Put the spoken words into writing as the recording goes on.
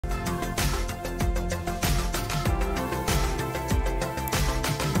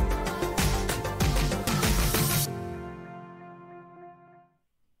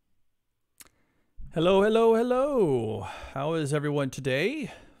Hello, hello, hello. How is everyone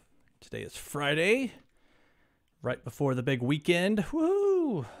today? Today is Friday, right before the big weekend.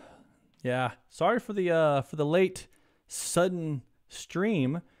 Woo! Yeah, sorry for the late, sudden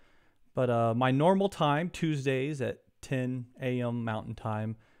stream, but my normal time, Tuesdays at 10 a.m. Mountain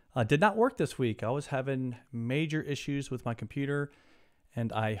Time, did not work this week. I was having major issues with my computer,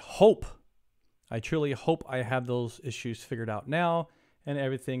 and I truly hope I have those issues figured out now, and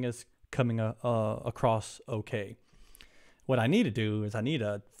everything is coming across okay. What I need to do is I need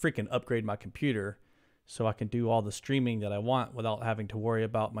to freaking upgrade my computer so I can do all the streaming that I want without having to worry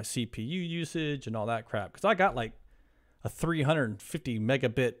about my CPU usage and all that crap. Because I got like a 350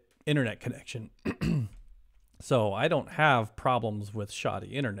 megabit internet connection. So I don't have problems with shoddy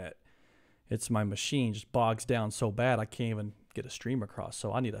internet. It's my machine just bogs down so bad I can't even get a stream across.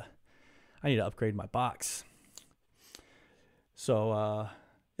 So I need to upgrade my box. So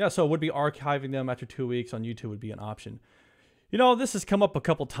yeah, so it would be archiving them after 2 weeks on YouTube would be an option. You know, this has come up a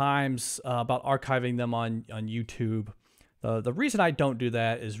couple times about archiving them on YouTube. The reason I don't do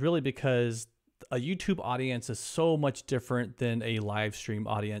that is really because a YouTube audience is so much different than a live stream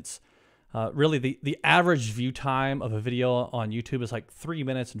audience. Really, the average view time of a video on YouTube is like 3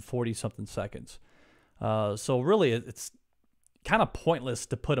 minutes and 40-something seconds. So really, it's kind of pointless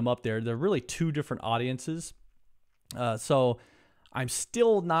to put them up there. They're really two different audiences. So I'm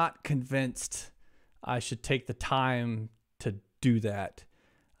still not convinced I should take the time to do that.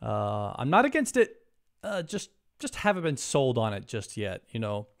 I'm not against it, just haven't been sold on it just yet, you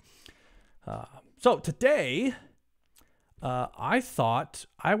know. So today, I thought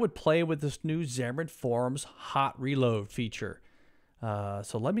I would play with this new Xamarin.Forms Hot Reload feature.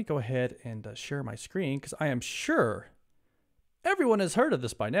 So let me go ahead and share my screen, because I am sure everyone has heard of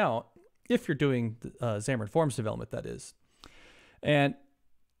this by now, if you're doing Xamarin.Forms development, that is. And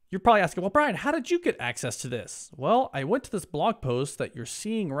you're probably asking, well, Brian, how did you get access to this? Well, I went to this blog post that you're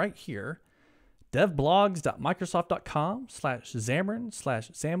seeing right here,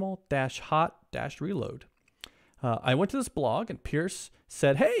 devblogs.microsoft.com/xamarin/xaml-hot-reload. I went to this blog and Pierce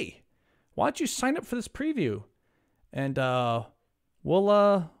said, hey, why don't you sign up for this preview? And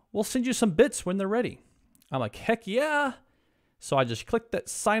we'll send you some bits when they're ready. I'm like, heck yeah. So I just clicked that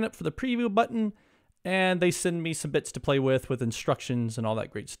sign up for the preview button, and they send me some bits to play with instructions and all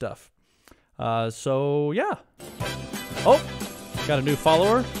that great stuff. So yeah. Oh, got a new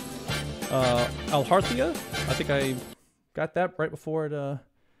follower, Alharthia. I think I got that right before it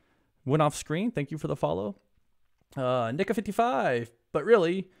went off screen. Thank you for the follow. Nika55. But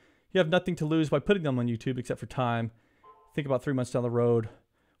really, you have nothing to lose by putting them on YouTube except for time. Think about 3 months down the road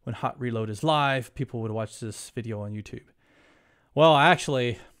when Hot Reload is live, people would watch this video on YouTube. Well,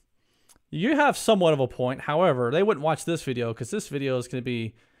 actually, you have somewhat of a point. However, they wouldn't watch this video because this video is going to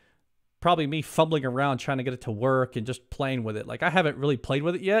be probably me fumbling around trying to get it to work and just playing with it. Like, I haven't really played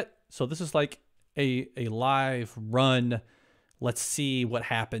with it yet. So this is like a live run, let's see what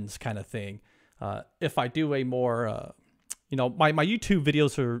happens kind of thing. If I do a more, you know, my YouTube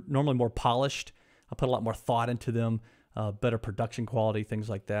videos are normally more polished. I put a lot more thought into them, better production quality, things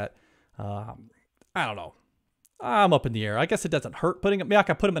like that. I don't know. I'm up in the air. I guess it doesn't hurt putting them. Maybe I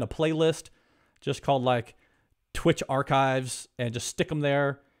can put them in a playlist just called like Twitch archives and just stick them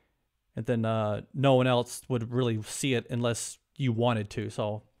there. And then no one else would really see it unless you wanted to.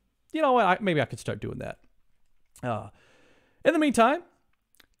 So, you know what? Maybe I could start doing that. In the meantime,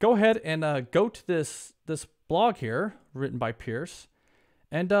 go ahead and go to this blog here written by Pierce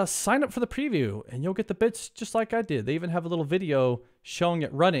and sign up for the preview. And you'll get the bits just like I did. They even have a little video showing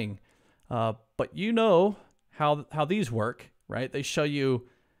it running. But you know how these work, right? They show you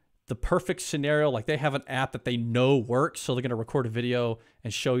the perfect scenario. Like, they have an app that they know works, so they're going to record a video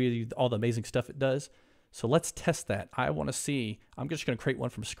and show you all the amazing stuff it does. So let's test that. I want to see. I'm just going to create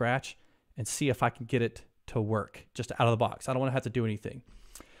one from scratch and see if I can get it to work just out of the box. I don't want to have to do anything.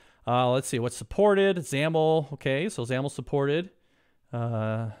 Let's see what's supported. XAML. Okay, so XAML supported.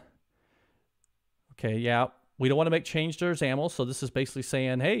 Okay, yeah. We don't want to make change to our XAML, so this is basically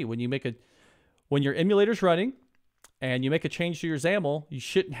saying, hey, when your emulator's running and you make a change to your XAML, you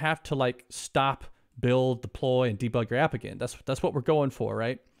shouldn't have to like stop, build, deploy, and debug your app again. That's what we're going for,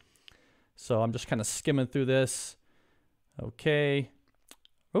 right? So I'm just kind of skimming through this. Okay.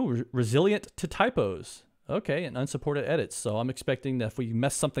 Oh, resilient to typos. Okay, and unsupported edits. So I'm expecting that if we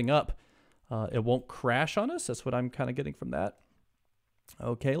mess something up, it won't crash on us. That's what I'm kind of getting from that.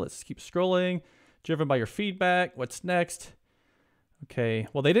 Okay, let's keep scrolling. Driven by your feedback. What's next? Okay,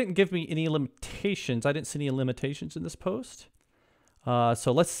 well, they didn't give me any limitations. I didn't see any limitations in this post.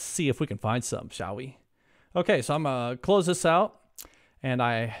 So let's see if we can find some, shall we? Okay, so I'm going to close this out. And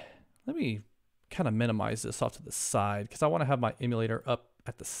let me kind of minimize this off to the side because I want to have my emulator up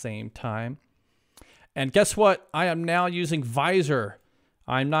at the same time. And guess what? I am now using Visor.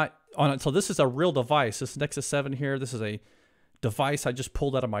 I'm not on it. So this is a real device. This Nexus 7 here. This is a device I just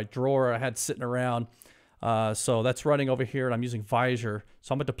pulled out of my drawer I had sitting around. So that's running over here, and I'm using Visor.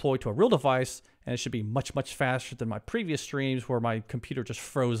 So I'm going to deploy to a real device, and it should be much, much faster than my previous streams where my computer just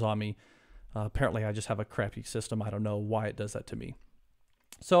froze on me. Apparently, I just have a crappy system. I don't know why it does that to me.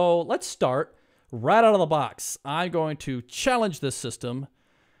 So let's start right out of the box. I'm going to challenge this system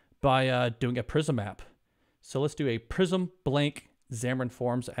by doing a Prism app. So let's do a Prism blank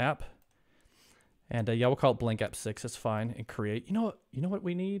Xamarin.Forms app. And yeah, we'll call it blank app 6. That's fine. And create. You know what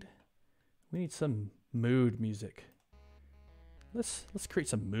we need? We need some mood music. Let's create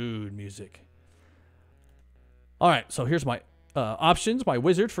some mood music. All right, so here's my options, my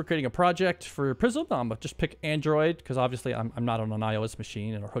wizard for creating a project for Prism. I'm gonna just pick Android because obviously I'm not on an iOS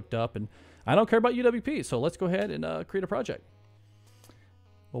machine and are hooked up, and I don't care about UWP. So let's go ahead and create a project.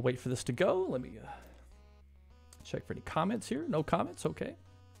 We'll wait for this to go. Let me check for any comments here. No comments. Okay.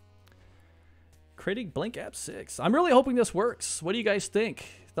 Creating blank app 6. I'm really hoping this works. What do you guys think?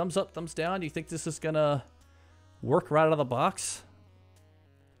 Thumbs up, thumbs down. Do you think this is gonna work right out of the box?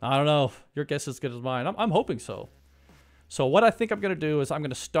 I don't know. Your guess is as good as mine. I'm hoping so. So what I think I'm going to do is I'm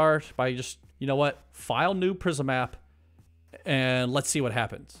going to start by just, you know what, file new Prism app, and let's see what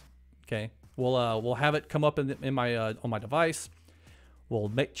happens. Okay, we'll have it come up in my on my device. We'll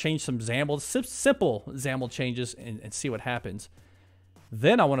change some XAML, simple XAML changes, and see what happens.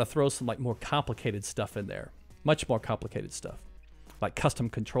 Then I want to throw some like more complicated stuff in there, much more complicated stuff, like custom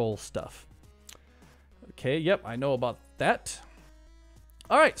control stuff. Okay, yep, I know about that.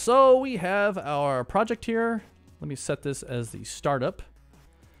 All right, so we have our project here. Let me set this as the startup.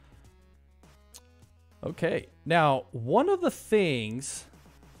 Okay, now one of the things,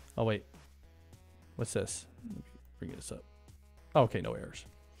 oh wait, what's this? Let me bring this up. Okay, no errors.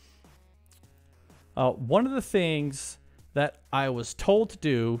 One of the things that I was told to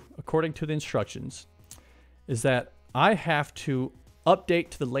do, according to the instructions, is that I have to update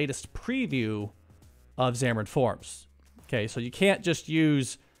to the latest preview of Xamarin.Forms. Okay, so you can't just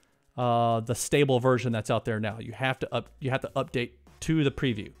use the stable version that's out there now. You have to update to the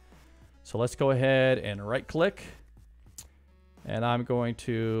preview. So let's go ahead and right click, and I'm going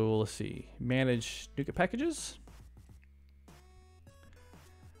to, let's see, manage NuGet packages,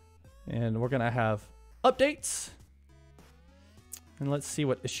 and we're gonna have updates, and let's see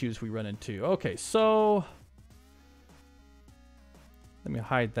what issues we run into. Okay, so let me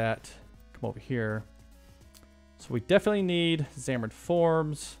hide that, come over here. So we definitely need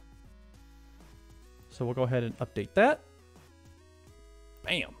Xamarin.Forms. So we'll go ahead and update that.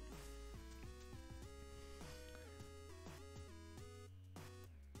 Bam.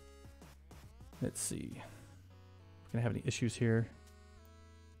 Let's see. We're gonna have any issues here.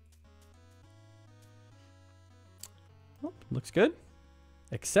 Oh, looks good.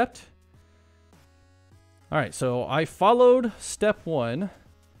 Accept. All right, so I followed step 1.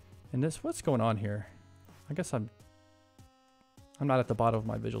 And this, what's going on here? I guess I'm not at the bottom of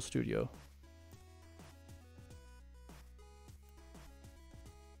my Visual Studio.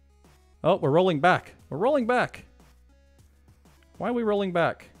 Oh, we're rolling back. We're rolling back. Why are we rolling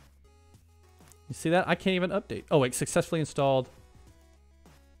back? You see that? I can't even update. Oh, wait, successfully installed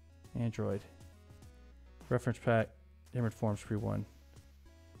Android. Reference pack, Xamarin.Forms pre-1.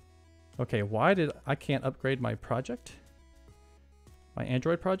 Okay, why did I can't upgrade my project? My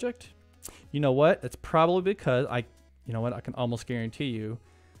Android project? You know what? It's probably because you know what? I can almost guarantee you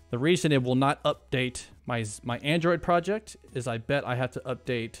the reason it will not update my Android project is I bet I have to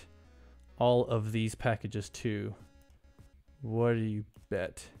update all of these packages too. What do you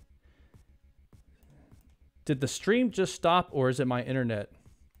bet? Did the stream just stop, or is it my internet?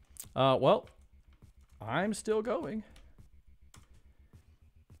 Well, I'm still going.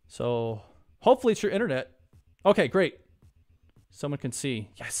 So hopefully it's your internet. Okay, great. Someone can see.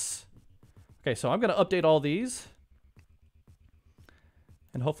 Yes. Okay, so I'm going to update all these.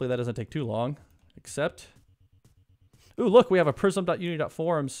 And hopefully that doesn't take too long. Accept. Ooh, look, we have a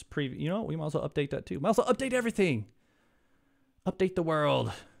prism.uni.forms preview. You know, we might as well update that too. Might as well update everything. Update the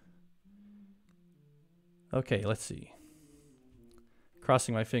world. Okay, let's see.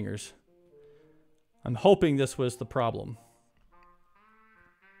 Crossing my fingers. I'm hoping this was the problem.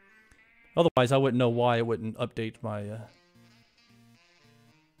 Otherwise, I wouldn't know why it wouldn't update my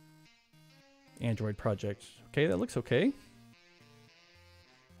Android project. Okay, that looks okay.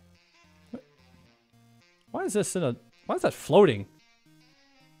 Why is this in a... Why is that floating?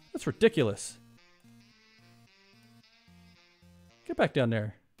 That's ridiculous. Get back down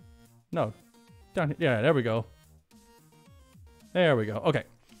there. No. Down here. Yeah, there we go. There we go. Okay.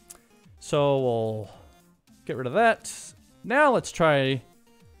 So we'll get rid of that. Now let's try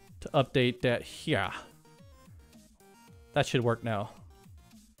to update that here. That should work now.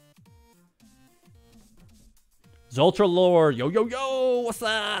 Zoltra Lord. Yo, yo, yo. What's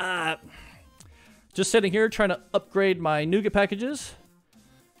up? Just sitting here trying to upgrade my NuGet packages.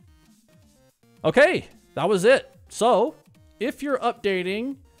 Okay. That was it. So if you're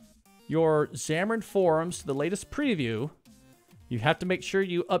updating your Xamarin.Forms to the latest preview, you have to make sure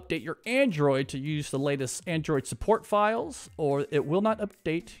you update your Android to use the latest Android support files, or it will not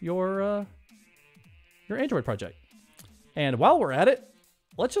update your Android project. And while we're at it,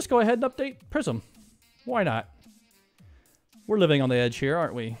 let's just go ahead and update Prism. Why not? We're living on the edge here,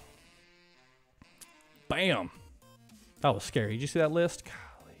 aren't we? Bam! That was scary. Did you see that list?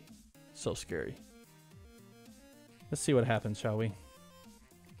 Golly, so scary. Let's see what happens, shall we?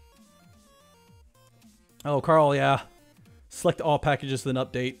 Oh, Carl, yeah. Select all packages, then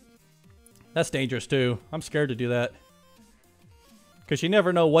update. That's dangerous, too. I'm scared to do that. Because you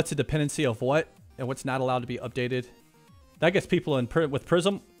never know what's a dependency of what and what's not allowed to be updated. That gets people with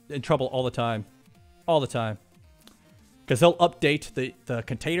Prism in trouble all the time. All the time. Because they'll update the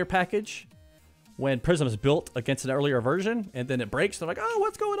container package when Prism is built against an earlier version, and then it breaks. They're like, oh,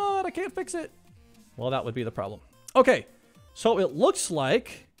 what's going on? I can't fix it. Well, that would be the problem. Okay, so it looks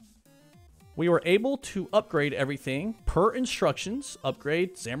like we were able to upgrade everything per instructions.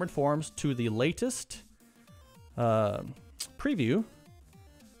 Upgrade Xamarin.Forms to the latest preview.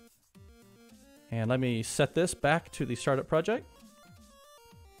 And let me set this back to the startup project.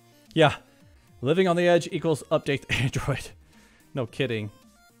 Yeah, living on the edge equals update Android. No kidding.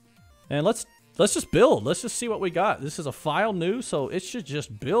 And let's just build. Let's just see what we got. This is a file new, so it should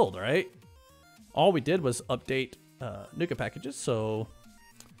just build, right? All we did was update NuGet packages, so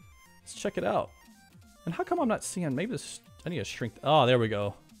let's check it out. And how come I'm not seeing? Maybe this. I need to shrink. Oh, there we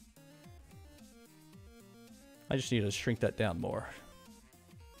go. I just need to shrink that down more.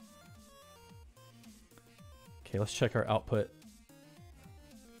 Okay, let's check our output.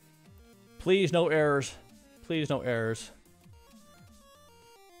 Please, no errors. Please, no errors.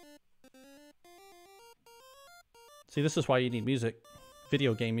 See, this is why you need music.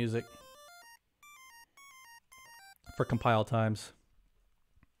 Video game music. For compile times.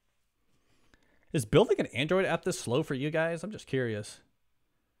 Is building an Android app this slow for you guys? I'm just curious.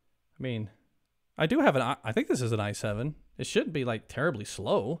 I mean, I do have I think this is an i7. It shouldn't be like terribly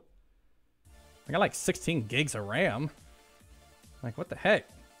slow. I got like 16 gigs of RAM. Like, what the heck?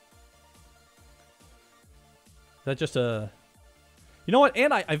 Is that just a... You know what?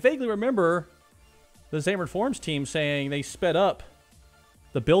 And I vaguely remember the Xamarin.Forms team saying they sped up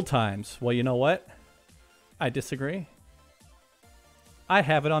the build times. Well, you know what? I disagree. I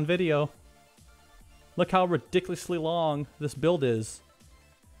have it on video. Look how ridiculously long this build is.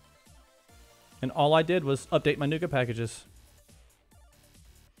 And all I did was update my NuGet packages.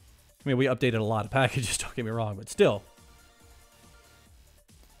 I mean, we updated a lot of packages, don't get me wrong, but still.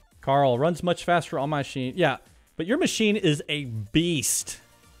 Carl, runs much faster on my machine. Yeah, but your machine is a beast.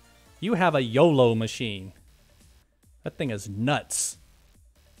 You have a YOLO machine. That thing is nuts.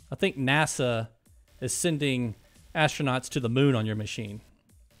 I think NASA is sending astronauts to the moon on your machine.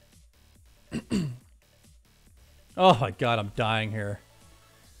 Oh my god, I'm dying here.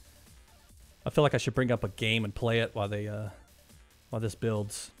 I feel like I should bring up a game and play it while this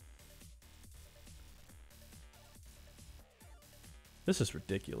builds. This is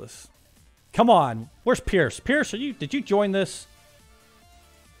ridiculous. Come on, where's Pierce? Pierce, did you join this?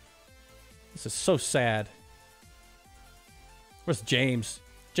 This is so sad. Where's James?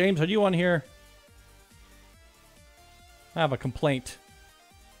 James, are you on here? I have a complaint.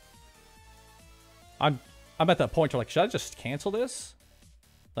 I'm at that point where, like, should I just cancel this?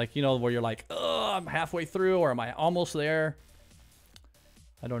 Like, you know, where you're like, oh, I'm halfway through, or am I almost there?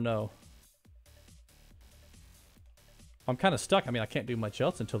 I don't know. I'm kind of stuck. I mean, I can't do much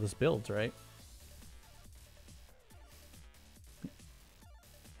else until this builds, right?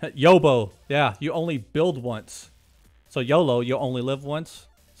 Yobo. Yeah, you only build once. So YOLO, you only live once.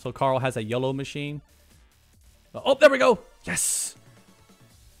 So Carl has a YOLO machine. Oh, there we go. Yes.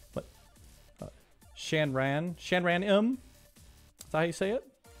 What? Xamarin. Xamarin. Is that how you say it?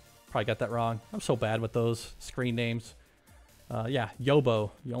 Probably got that wrong. I'm so bad with those screen names. Yeah, Yobo.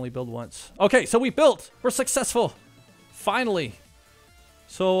 You only build once. Okay, so we built. We're successful. Finally.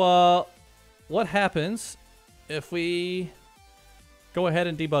 So, what happens if we go ahead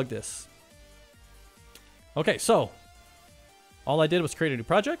and debug this? Okay, so all I did was create a new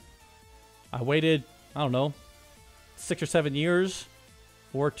project. I waited, I don't know, 6 or 7 years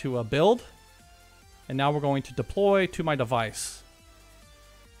for it to build. And now we're going to deploy to my device,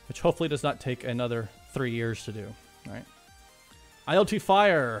 which hopefully does not take another 3 years to do. All right. IL2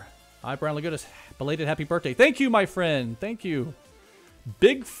 Fire. Hi, Brian Lagunas. Belated happy birthday. Thank you, my friend. Thank you.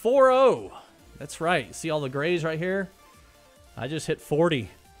 Big 4-0. That's right. See all the grays right here? I just hit 40.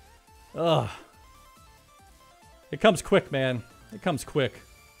 Ugh. It comes quick, man. It comes quick.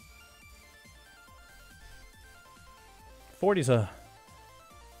 40's a...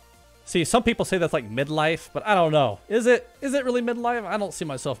 See, some people say that's like midlife, but I don't know. Is it really midlife? I don't see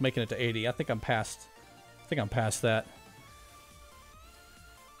myself making it to 80. I think I'm past that.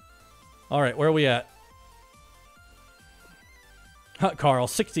 All right, where are we at? Carl,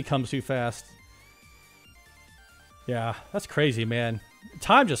 60 comes too fast. Yeah, that's crazy, man.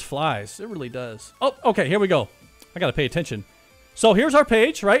 Time just flies. It really does. Oh, okay, here we go. I got to pay attention. So here's our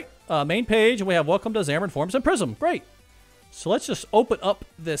page, right? Main page, and we have welcome to Xamarin.Forms and Prism. Great. So let's just open up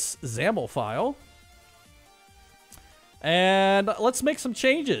this XAML file. And let's make some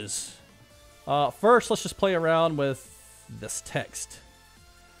changes. First, let's just play around with this text.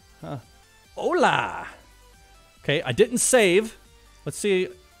 Hola. Okay, I didn't save. Let's see.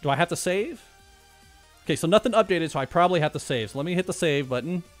 Do I have to save? Okay, so nothing updated, so I probably have to save. So let me hit the save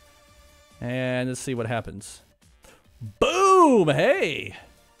button. And let's see what happens. Boom! Hey!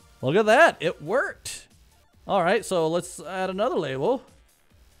 Look at that. It worked. All right, so let's add another label.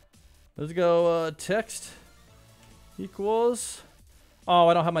 Let's go text equals... Oh,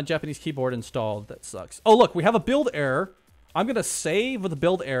 I don't have my Japanese keyboard installed. That sucks. Oh, look, we have a build error. I'm going to save with a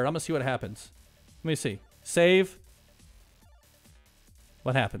build error. I'm going to see what happens. Let me see. Save.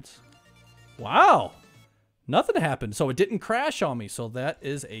 What happens? Wow. Nothing happened. So it didn't crash on me. So that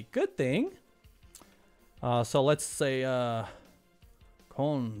is a good thing. So let's say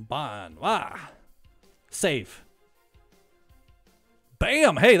konbanwa. Save.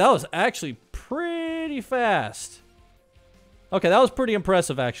 Bam. Hey, that was actually pretty fast. Okay, that was pretty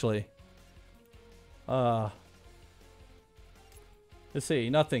impressive, actually. Let's see.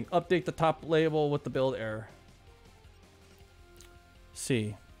 Nothing. Update the top label with the build error.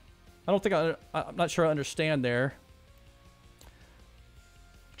 See. I don't think I'm not sure I understand there.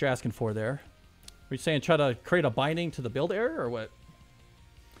 What you're asking for there. Are you saying try to create a binding to the build error or what?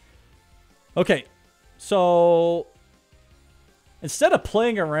 Okay. So instead of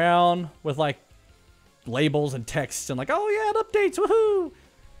playing around with like labels and text and like, oh yeah, it updates, woohoo!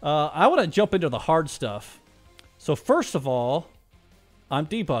 I want to jump into the hard stuff. So first of all, I'm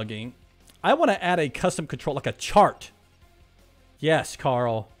debugging. I want to add a custom control, like a chart. Yes,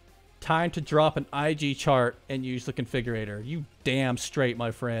 Carl. Time to drop an IG chart and use the configurator. You damn straight,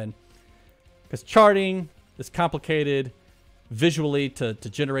 my friend. Because charting is complicated visually to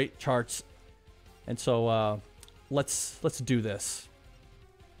generate charts. And so let's do this.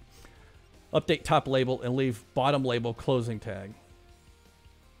 Update top label and leave bottom label closing tag.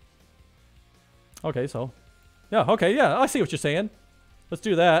 Okay, so yeah, okay, yeah, I see what you're saying. Let's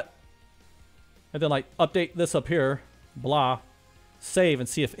do that. And then like update this up here, blah, save and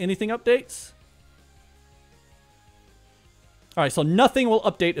see if anything updates. All right, so nothing will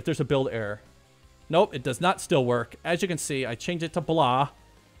update if there's a build error. Nope, it does not still work. As you can see, I changed it to blah.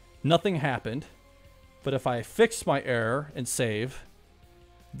 Nothing happened. But if I fix my error and save,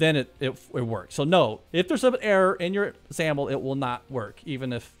 then it works. So no, if there's an error in your XAML, it will not work,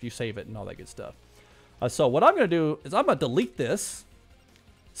 even if you save it and all that good stuff. So what I'm going to do is I'm going to delete this,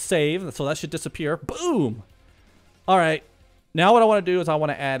 save, so that should disappear. Boom! All right, now what I want to do is I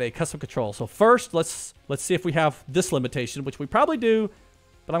want to add a custom control. So first, let's see if we have this limitation, which we probably do,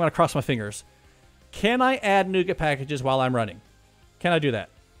 but I'm going to cross my fingers. Can I add NuGet packages while I'm running? Can I do that?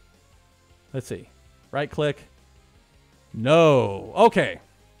 Let's see. Right click. No. Okay.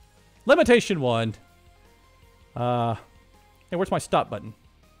 Limitation 1. Hey, where's my stop button?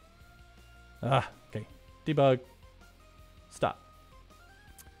 Okay. Debug. Stop.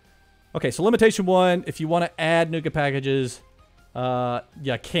 Okay, so limitation 1, if you want to add NuGet packages,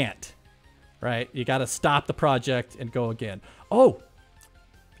 you can't. Right? You got to stop the project and go again. Oh,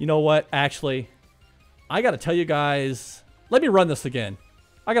 you know what? Actually, I got to tell you guys, let me run this again.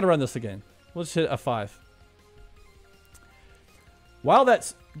 I got to run this again. Let's hit F5. While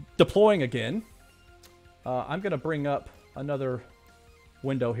that's deploying again, I'm going to bring up another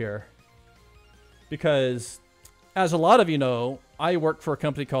window here. Because, as a lot of you know, I work for a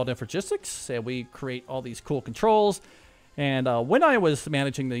company called Infragistics, and we create all these cool controls. And when I was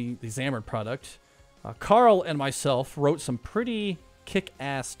managing the Xamarin product, Carl and myself wrote some pretty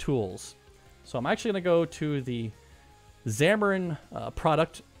kick-ass tools. So I'm actually going to go to the Xamarin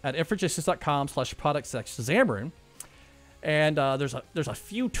product at infragistics.com/product/Xamarin. And there's a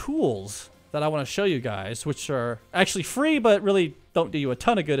few tools that I want to show you guys, which are actually free, but really don't do you a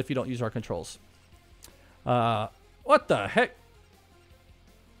ton of good if you don't use our controls. What the heck?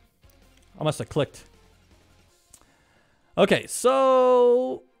 I must have clicked. Okay,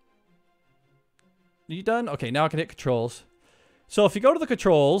 so... You done? Okay, now I can hit controls. So if you go to the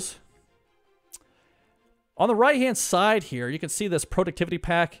controls, on the right-hand side here, you can see this productivity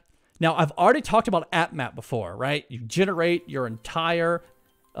pack. Now, I've already talked about AppMap before, right? You generate your entire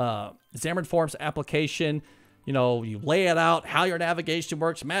Xamarin.Forms application. You know, you lay it out, how your navigation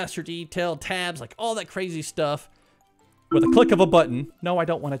works, master detail, tabs, like all that crazy stuff with a click of a button. No, I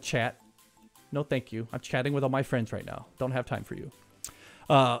don't want to chat. No, thank you. I'm chatting with all my friends right now. Don't have time for you.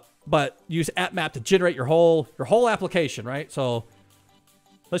 But use AppMap to generate your whole application, right? So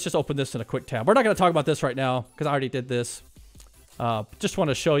let's just open this in a quick tab. We're not going to talk about this right now because I already did this. Just want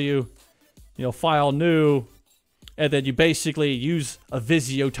to show you, file new, and then you basically use a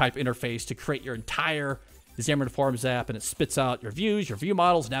Visio type interface to create your entire Xamarin.Forms app, and it spits out your views, your view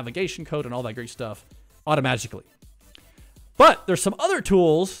models, navigation code, and all that great stuff automatically. But there's some other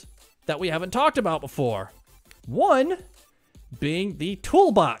tools that we haven't talked about before. One being the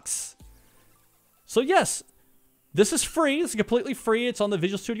toolbox. So yes, this is free. This is completely free. It's on the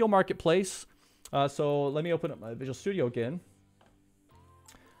Visual Studio Marketplace. So let me open up my Visual Studio again.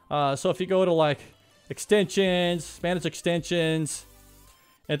 So if you go to like extensions, manage extensions,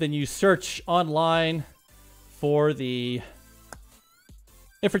 and then you search online for the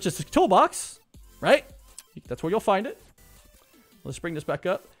Infragistics toolbox, right? That's where you'll find it. Let's bring this back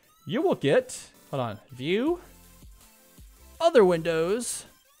up. You will get, hold on, view, other windows,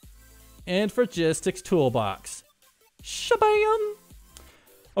 Infragistics toolbox. Shabam!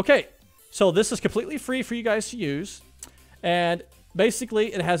 Okay, so this is completely free for you guys to use. And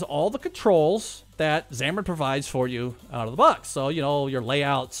basically, it has all the controls that Xamarin provides for you out of the box. So, your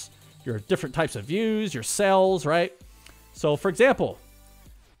layouts, your different types of views, your cells, right? So, for example,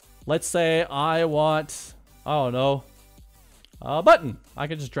 let's say I want, I don't know, a button. I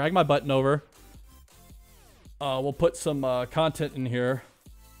can just drag my button over. We'll put some content in here.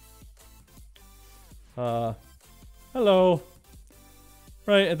 Hello.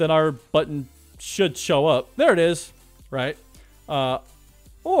 Right, and then our button should show up. There it is, right?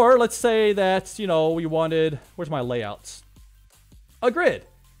 Or let's say that, we wanted, where's my layouts? A grid.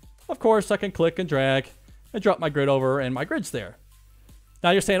 Of course, I can click and drag and drop my grid over, and my grid's there.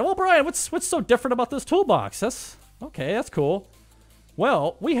 Now you're saying, well, Brian, what's so different about this toolbox? That's cool.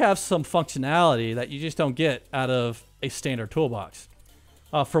 Well, we have some functionality that you just don't get out of a standard toolbox.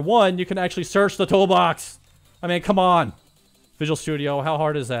 For one, you can actually search the toolbox. I mean, come on. Visual Studio, how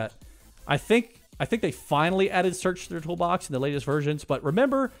hard is that? I think they finally added search to their toolbox in the latest versions, but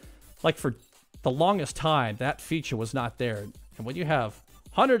remember, like for the longest time, that feature was not there. And when you have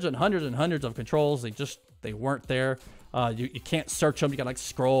hundreds and hundreds and hundreds of controls, they weren't there. You can't search them. You got like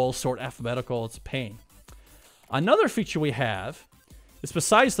scroll, sort, alphabetical. It's a pain. Another feature we have is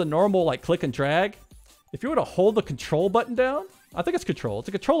besides the normal like click and drag, if you were to hold the control button down, I think it's control. It's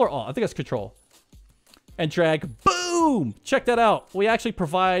a control or alt. I think it's control. And drag, boom! Check that out. We actually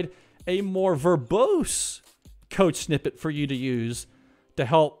provide a more verbose code snippet for you to use to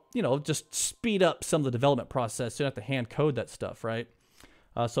help, just speed up some of the development process. So you don't have to hand code that stuff, right?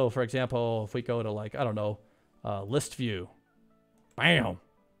 So for example, if we go to like, I don't know, list view. Bam!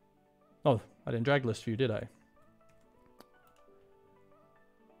 Oh, I didn't drag list view, did I?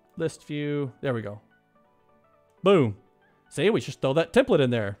 List view. There we go. Boom. See, we just throw that template in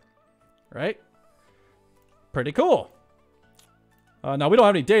there, right? Pretty cool. Now, we don't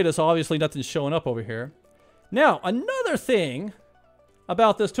have any data, so obviously nothing's showing up over here. Now, another thing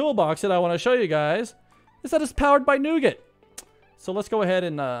about this toolbox that I want to show you guys is that it's powered by Nougat. So let's go ahead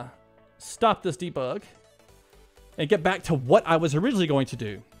and stop this debug and get back to what I was originally going to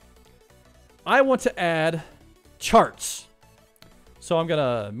do. I want to add charts. So I'm going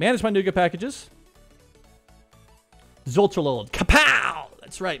to manage my Nougat packages. Ultraload. Kapow!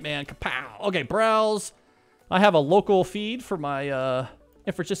 That's right, man. Kapow. Okay, browse. I have a local feed for my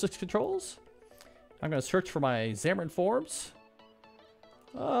Infragistics controls. I'm going to search for my Xamarin.Forms.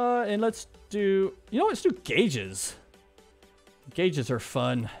 And let's do... let's do gauges. Gauges are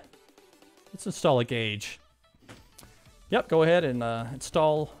fun. Let's install a gauge. Yep, go ahead and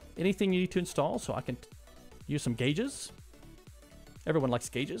install anything you need to install so I can use some gauges. Everyone likes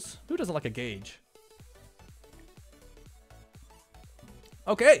gauges. Who doesn't like a gauge?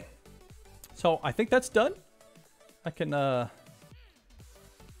 Okay. So I think that's done. I can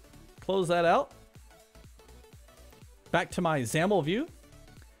close that out. Back to my XAML view.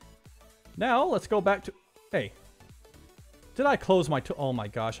 Now let's go back to... Hey. Did I close my oh my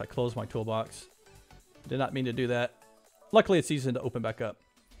gosh, I closed my toolbox. Did not mean to do that. Luckily, it's easy to open back up.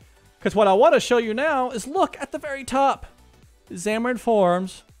 Because what I want to show you now is look at the very top.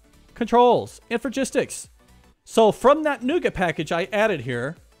 Xamarin.Forms controls, Infragistics. So from that NuGet package I added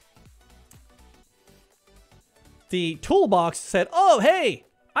here, the toolbox said, oh, hey,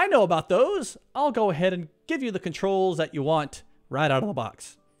 I know about those. I'll go ahead and give you the controls that you want right out of the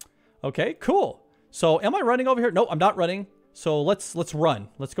box. Okay, cool. So am I running over here? No, I'm not running. So let's run.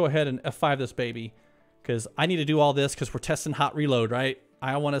 Let's go ahead and F5 this baby, because I need to do all this because we're testing Hot Reload, right?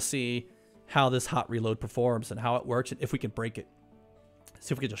 I want to see how this Hot Reload performs and how it works and if we can break it.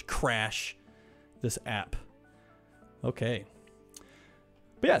 See if we can just crash this app. Okay.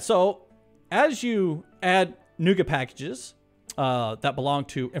 But yeah, so as you add NuGet packages that belong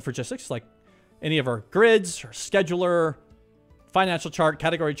to Infragistics, like any of our grids or scheduler, financial chart,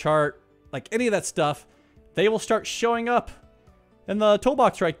 category chart, like any of that stuff, they will start showing up in the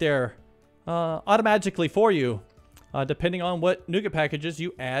toolbox right there automatically for you, depending on what NuGet packages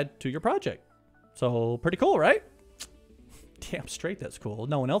you add to your project. So pretty cool, right? Damn straight that's cool.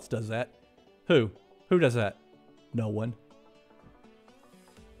 No one else does that. Who? Who does that? No one.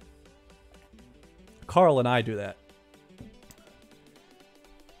 Carl and I do that.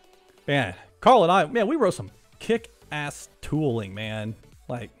 Man, Carl and I, man, we wrote some kick-ass tooling, man.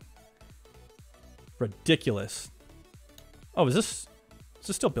 Like, ridiculous. Oh, is this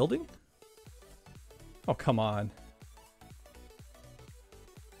still building? Oh, come on.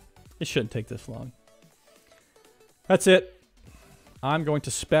 It shouldn't take this long. That's it. I'm going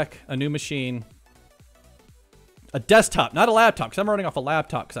to spec a new machine. A desktop, not a laptop, because I'm running off a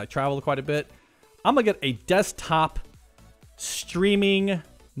laptop because I travel quite a bit. I'm going to get a desktop streaming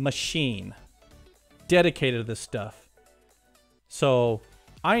machine dedicated to this stuff. So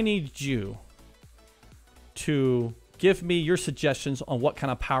I need you to give me your suggestions on what kind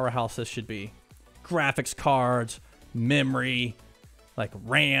of powerhouse this should be. Graphics cards, memory, like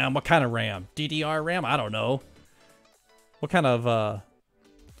RAM. What kind of RAM? DDR RAM? I don't know. What kind of,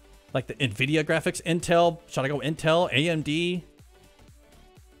 like the NVIDIA graphics? Intel? Should I go Intel? AMD?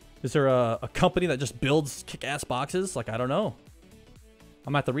 Is there a company that just builds kick-ass boxes? Like, I don't know.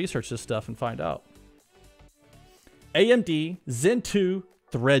 I'm going to have to research this stuff and find out. AMD Zen 2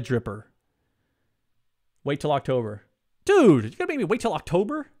 Threadripper. Wait till October. Dude, you gotta make me wait till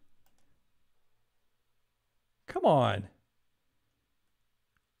October? Come on.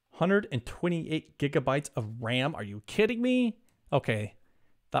 128 gigabytes of RAM. Are you kidding me? Okay.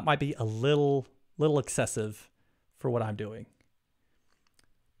 That might be a little excessive for what I'm doing.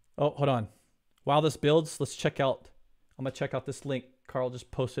 Oh, hold on. While this builds, let's check out. I'm going to check out this link Carl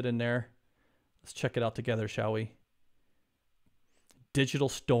just posted in there. Let's check it out together, shall we?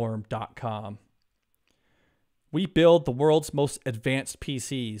 Digitalstorm.com. We build the world's most advanced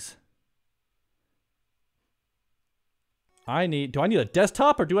PCs. Do I need a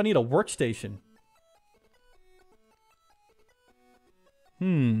desktop or do I need a workstation?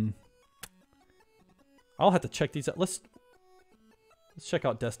 I'll have to check these out. Let's check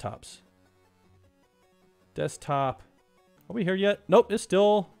out desktops. Desktop. Are we here yet? Nope, it's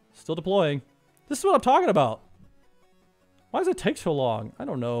still deploying. This is what I'm talking about. Why does it take so long? I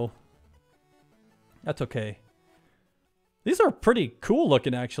don't know. That's okay. These are pretty cool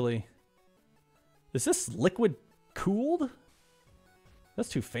looking, actually. Is this liquid cooled? That's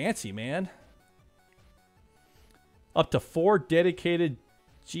too fancy, man. Up to 4 dedicated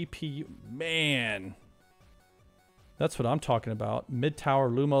GPU. Man. That's what I'm talking about. Mid-tower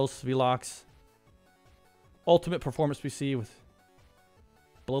Lumos Velox. Ultimate performance PC with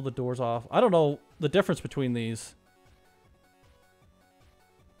blow the doors off. I don't know the difference between these.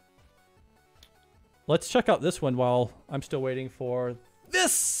 Let's check out this one while I'm still waiting for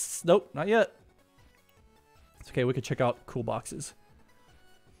this. Nope, not yet. It's okay, we could check out cool boxes.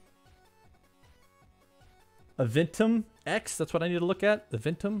 Aventum X, that's what I need to look at.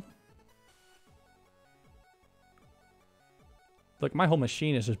 Aventum. Look, my whole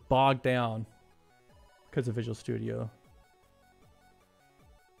machine is just bogged down because of Visual Studio.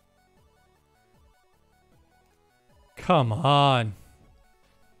 Come on.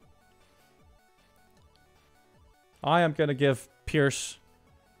 I am going to give Pierce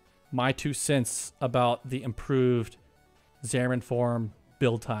my 2 cents about the improved Xamarin.Forms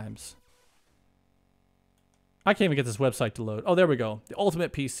build times. I can't even get this website to load. Oh, there we go. The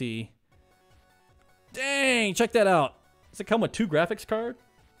Ultimate PC. Dang, check that out. Does it come with 2 graphics cards?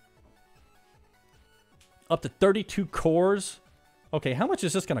 Up to 32 cores. Okay, how much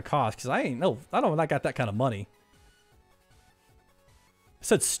is this going to cost? Because I don't got that kind of money. It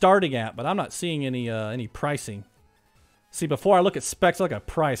said starting at, but I'm not seeing any pricing. See, before I look at specs, I look at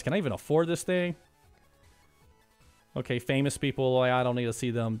price. Can I even afford this thing? Okay, famous people, I don't need to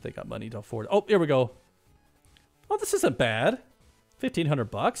see them. They got money to afford it. Oh, here we go. Oh, this isn't bad.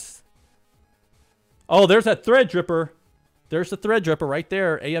 1,500 bucks. Oh, there's that Threadripper. There's the Threadripper right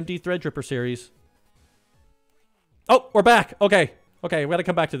there. AMD Threadripper series. Oh, we're back. Okay. Okay, we got to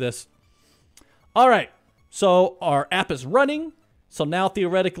come back to this. All right. So our app is running. So now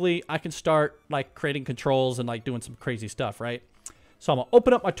theoretically, I can start like creating controls and like doing some crazy stuff, right? So I'm going to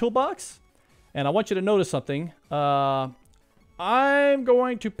open up my toolbox. And I want you to notice something. I'm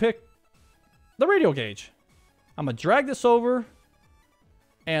going to pick the radial gauge. I'm going to drag this over.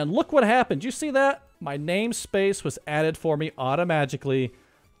 And look what happened. You see that? My namespace was added for me automatically.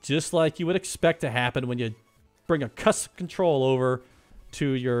 Just like you would expect to happen when you bring a custom control over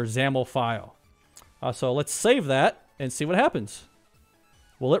to your XAML file. So let's save that and see what happens.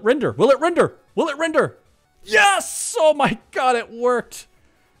 Will it render? Will it render? Will it render? Yes! Oh my god, it worked.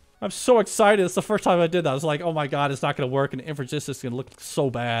 I'm so excited. It's the first time I did that. I was like, oh my god, it's not going to work, and Infragistics is going to look so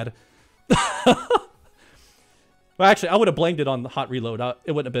bad. Well, actually, I would have blamed it on the Hot Reload.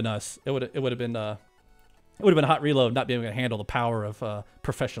 It wouldn't have been us. It would have been Hot Reload not being able to handle the power of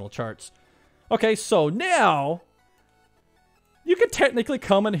professional charts. Okay, so now you can technically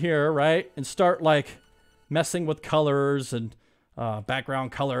come in here, right, and start like messing with colors and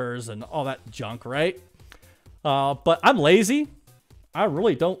background colors and all that junk, right? But I'm lazy. I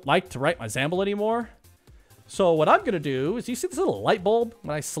really don't like to write my XAML anymore. So what I'm going to do is, you see this little light bulb?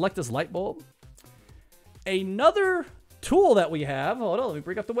 When I select this light bulb, another tool that we have, hold on, let me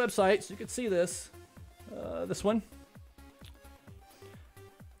bring up the website so you can see this. This one.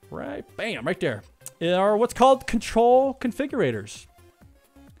 Right, bam, right there. Are what's called control configurators.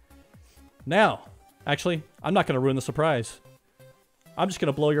 Now, actually, I'm not going to ruin the surprise. I'm just going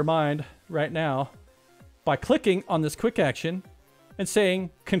to blow your mind right now by clicking on this quick action and saying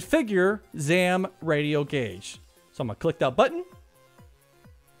configure XAM radial gauge. So I'm going to click that button.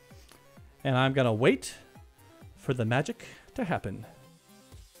 And I'm going to wait for the magic to happen.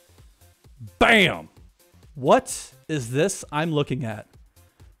 Bam! What is this I'm looking at?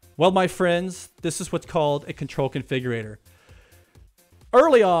 Well, my friends, this is what's called a control configurator.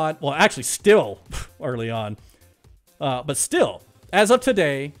 Early on, well, actually still early on, but still, as of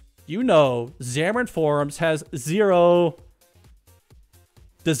today, you know Xamarin.Forms has 0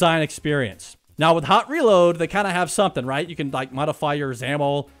 design experience. Now with Hot Reload, they kind of have something, right? You can like modify your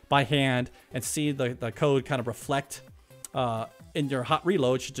XAML by hand and see the code kind of reflect in your Hot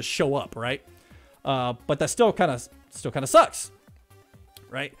Reload. Should just show up, right? But that still kind of sucks,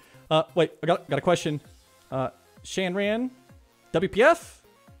 right? Wait, I got a question. Xamarin, WPF?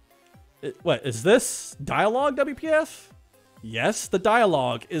 What is this dialogue WPF? Yes, the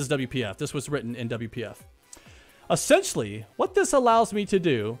dialogue is WPF. This was written in WPF. Essentially, what this allows me to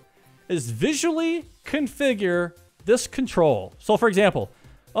do is visually configure this control. So for example,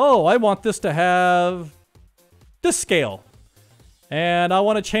 oh, I want this to have this scale. And I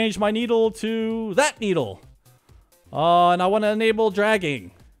want to change my needle to that needle. And I want to enable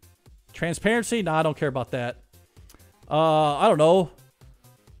dragging. Transparency? No, I don't care about that. I don't know.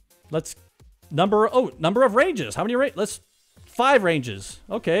 Let's number of ranges. How many ranges? Let's 5 ranges.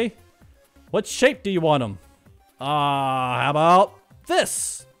 Okay. What shape do you want them? How about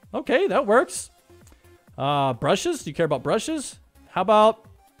this? Okay, that works. Brushes? Do you care about brushes? How about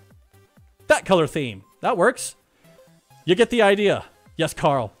that color theme? That works. You get the idea. Yes,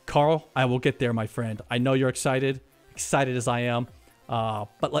 Carl. Carl, I will get there, my friend. I know you're excited. Excited as I am.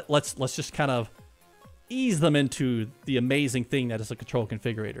 But let's just kind of ease them into the amazing thing that is a control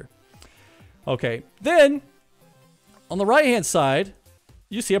configurator. Okay, then on the right-hand side,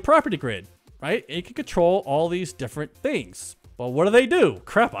 you see a property grid, right? You can control all these different things. Well, what do they do?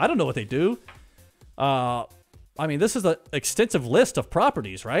 Crap, I don't know what they do. I mean, this is an extensive list of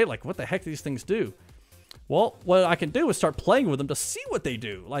properties, right? Like, what the heck do these things do? Well, what I can do is start playing with them to see what they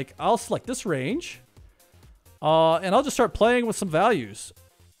do. Like, I'll select this range, and I'll just start playing with some values.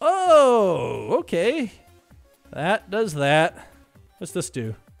 Oh, okay. That does that. What's this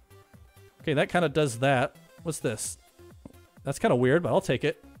do? Okay, that kind of does that. What's this? That's kind of weird, but I'll take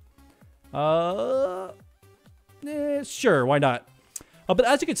it. Sure, why not? But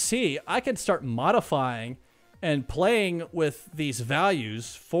as you can see, I can start modifying and playing with these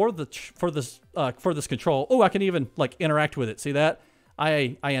values for this control. Oh, I can even like interact with it. See that?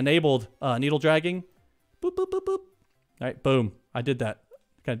 I enabled needle dragging. Boop, boop, boop, boop. All right, boom. I did that.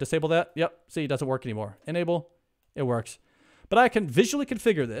 Can I disable that? Yep. See, it doesn't work anymore. Enable. It works. But I can visually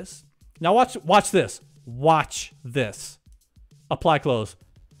configure this. Now watch this. Watch this. Apply close.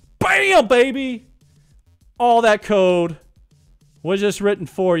 Bam, baby. all that code was just written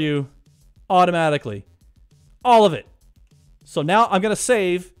for you automatically. All of it. So now I'm going to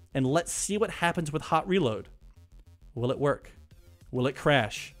save, and let's see what happens with Hot Reload. Will it work? Will it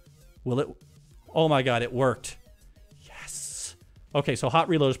crash? Will it... Oh my god, it worked. Yes. Okay, so Hot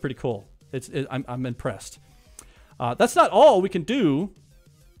Reload is pretty cool. I'm impressed. That's not all we can do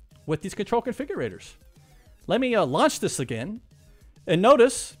with these control configurators. Let me launch this again, and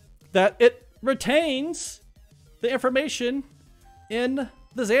notice that it retains the information in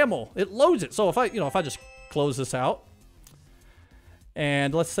the XAML. It loads it. So if I just close this out,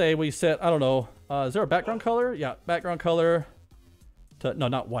 and let's say we set, I don't know, is there a background color? Yeah, background color to, no,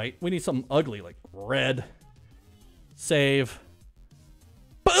 not white. We need something ugly like red. Save.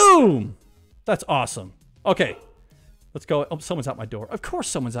 Boom! That's awesome. Okay, let's go. Oh, someone's at my door. Of course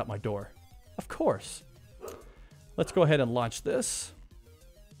someone's at my door. Of course. Let's go ahead and launch this.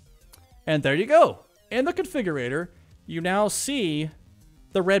 And there you go. In the configurator, you now see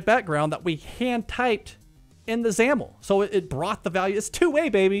the red background that we hand typed in the XAML. So it brought the value. It's two-way,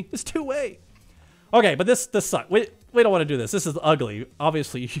 baby. It's two-way. Okay, but this sucks. We don't want to do this. This is ugly.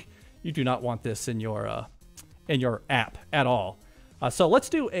 Obviously, you do not want this in your app at all. So let's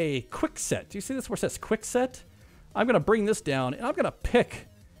do a quick set. Do you see this where it says quick set? I'm going to bring this down, and I'm going to pick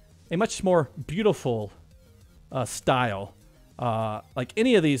a much more beautiful style. Like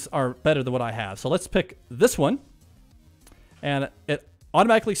any of these are better than what I have. So let's pick this one. And it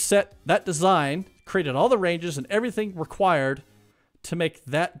automatically set that design, created all the ranges and everything required to make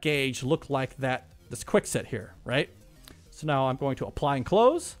that gauge look like this quick set here, right? So now I'm going to apply and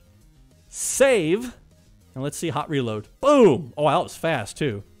close, save, and let's see Hot Reload. Boom! Oh, that was fast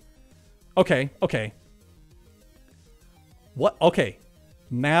too. Okay, okay. What? Okay.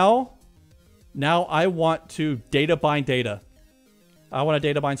 Now I want to data bind data. I want to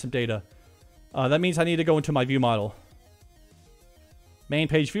data bind some data. That means I need to go into my view model. Main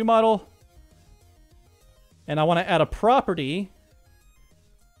page view model. And I want to add a property.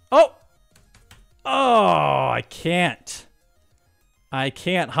 Oh! Oh, I can't. I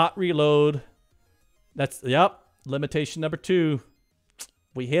can't hot reload. That's, yep, limitation number 2.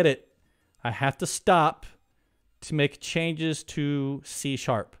 We hit it. I have to stop to make changes to C#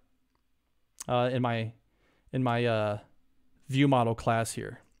 in my view model class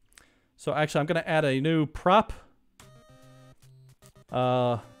here. So actually, I'm going to add a new prop.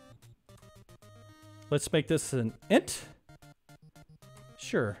 Let's make this an int.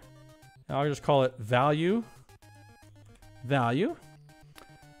 Sure. I'll just call it value.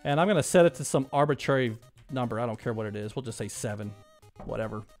 And I'm going to set it to some arbitrary number. I don't care what it is. We'll just say 7.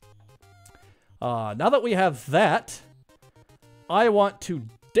 Whatever. Now that we have that, I want to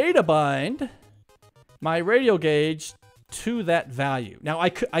data bind my radial gauge to that value. Now I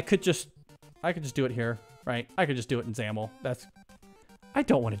could just do it here, right? I could just do it in XAML. I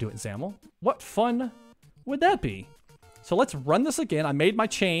don't want to do it in XAML. What fun would that be? So let's run this again. I made my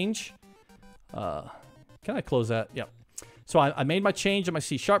change. Can I close that? Yep. So I made my change in my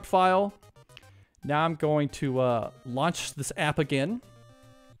C# file. Now I'm going to launch this app again.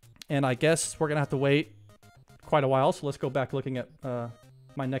 And I guess we're going to have to wait quite a while. So let's go back looking at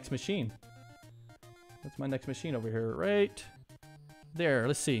my next machine. That's my next machine over here, right there.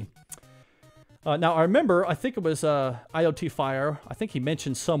 Let's see. Now, I remember, I think it was IoT Fire. I think he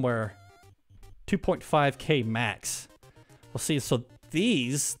mentioned somewhere 2.5K max. Well, see, so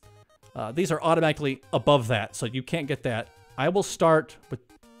these are automatically above that, so you can't get that. I will start with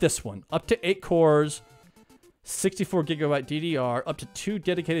this one. Up to 8 cores, 64 gigabyte DDR, up to 2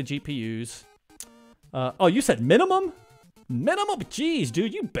 dedicated GPUs. Oh, you said minimum? Minimum? Jeez,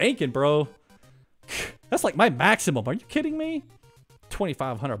 dude, you banking, bro. That's like my maximum. Are you kidding me?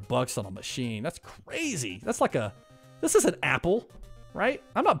 $2,500 on a machine. That's crazy. That's like this isn't Apple, right?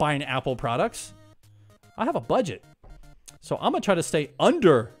 I'm not buying Apple products. I have a budget. So I'm going to try to stay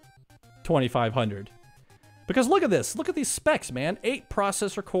under $2,500. Because look at this. Look at these specs, man. 8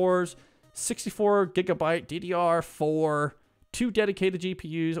 processor cores, 64 gigabyte DDR4, 2 dedicated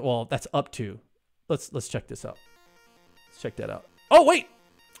GPUs. Well, that's up to. Let's check this out. Let's check that out. Oh, wait.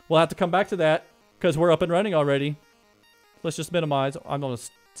 We'll have to come back to that because we're up and running already. Let's just minimize. I'm going to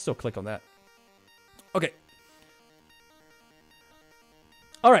still click on that. Okay.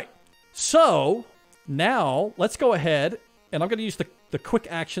 All right. So now let's go ahead and I'm going to use the quick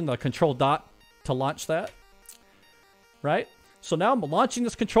action, the control dot to launch that. Right. So now I'm launching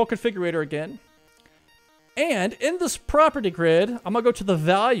this control configurator again. And in this property grid, I'm going to go to the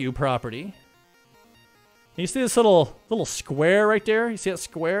value property. You see this little square right there? You see that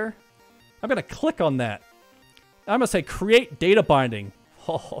square? I'm going to click on that. I'm going to say create data binding.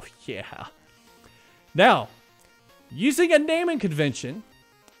 Oh, yeah. Now, using a naming convention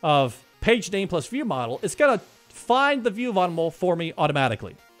of page name plus view model, it's going to find the view model for me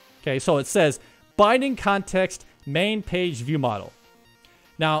automatically. Okay, so it says binding context main page view model.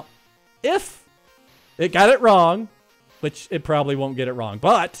 Now, if it got it wrong, which it probably won't get it wrong,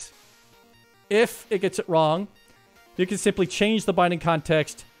 but if it gets it wrong, you can simply change the binding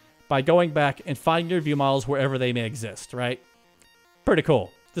context by going back and finding your view models wherever they may exist, right? Pretty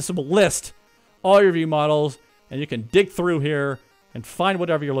cool. This will list all your view models, and you can dig through here and find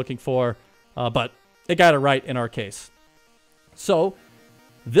whatever you're looking for, but it got it right in our case. So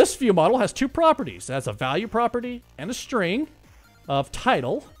this view model has two properties. It has a value property and a string of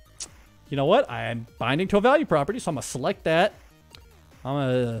title. You know what? I am binding to a value property, so I'm going to select that. I'm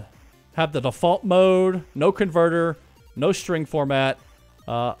going to have the default mode, no converter, no string format.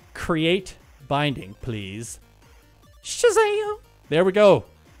 Create binding, please. Shazam! There we go.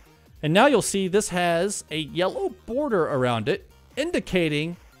 And now you'll see this has a yellow border around it,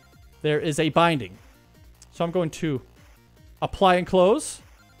 indicating there is a binding. So I'm going to apply and close.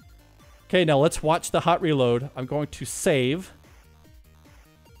 Okay, now let's watch the hot reload. I'm going to save.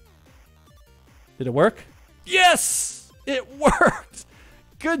 Did it work? Yes! It worked!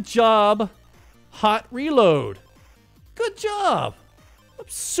 Good job, hot reload. Good job. I'm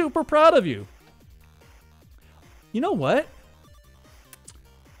super proud of you. You know what?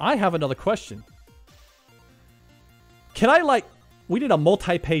 I have another question. Can I we need a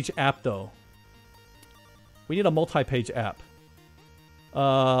multi-page app though. We need a multi-page app.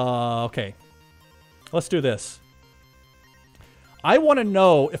 Okay. Let's do this. I want to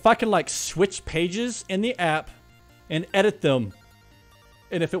know if I can switch pages in the app and edit them,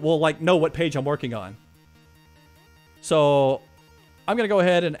 and if it will know what page I'm working on. So I'm going to go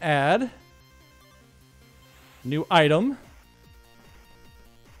ahead and add new item.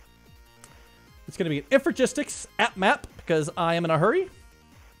 It's going to be an Infragistics AppMap because I am in a hurry.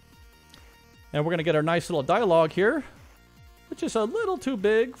 And we're going to get our nice little dialogue here, which is a little too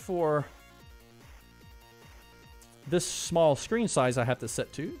big for this small screen size I have to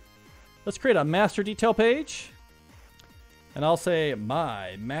set to. Let's create a master detail page. And I'll say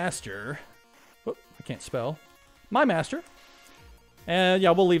my master. Whoop, I can't spell. My master. And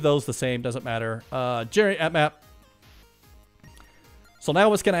yeah, we'll leave those the same. Doesn't matter. Generate AppMap. So now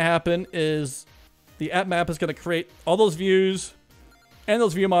what's going to happen is the AppMap is going to create all those views and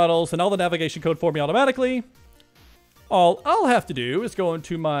those view models and all the navigation code for me automatically. All I'll have to do is go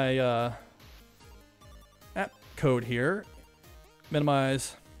into my app code here,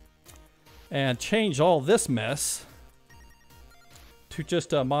 minimize, and change all this mess to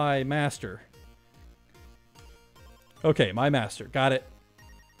just my master. Okay, my master. Got it.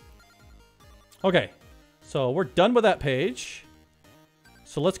 Okay, so we're done with that page.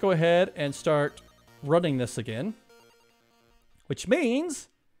 So let's go ahead and start running this again, which means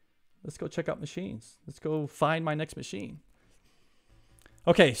let's go check out machines. Let's go find my next machine.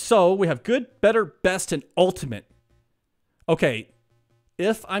 Okay, so we have good, better, best, and ultimate. Okay,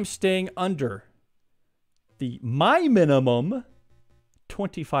 if I'm staying under my minimum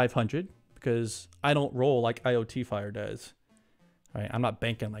 2,500, because I don't roll like IoT Fire does. All right, I'm not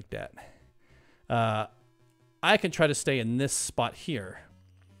banking like that. I can try to stay in this spot here,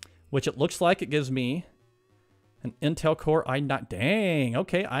 which it looks like it gives me an Intel Core i9. Dang,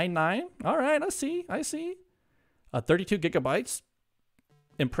 okay, i9. All right, I see. 32 gigabytes.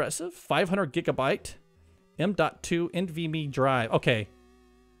 Impressive. 500 gigabyte M.2 NVMe drive. Okay.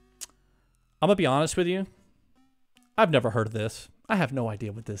 I'm going to be honest with you. I've never heard of this. I have no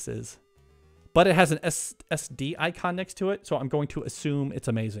idea what this is. But it has an SSD icon next to it, so I'm going to assume it's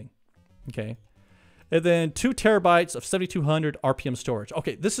amazing. Okay. And then 2 terabytes of 7,200 RPM storage.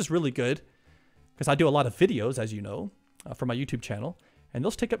 Okay, this is really good because I do a lot of videos, as you know, for my YouTube channel, and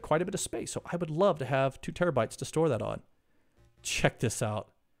those take up quite a bit of space. So I would love to have 2 terabytes to store that on. Check this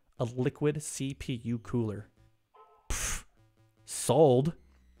out. A liquid CPU cooler. Pfft, sold.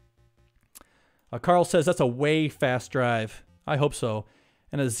 Carl says that's a way fast drive. I hope so.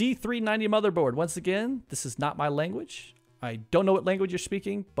 And a Z390 motherboard. Once again, this is not my language. I don't know what language you're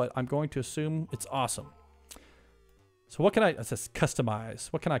speaking, but I'm going to assume it's awesome. So what can it says customize.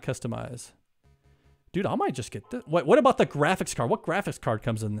 What can I customize? Dude, I might just get this. What about the graphics card? What graphics card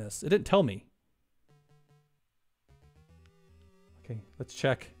comes in this? It didn't tell me. Okay, let's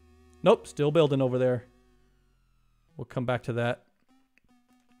check. Nope, still building over there. We'll come back to that.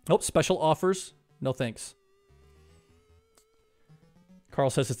 Nope, special offers. No thanks. Carl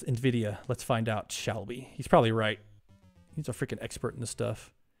says it's NVIDIA. Let's find out, shall we? He's probably right. He's a freaking expert in this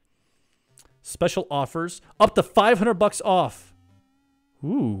stuff. Special offers. Up to $500 off.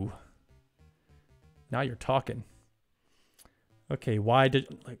 Ooh. Now you're talking. Okay, why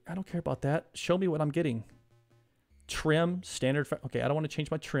did... Like, I don't care about that. Show me what I'm getting. Trim, standard... Okay, I don't want to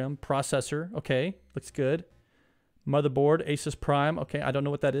change my trim. Processor, okay, looks good. Motherboard, Asus Prime. Okay, I don't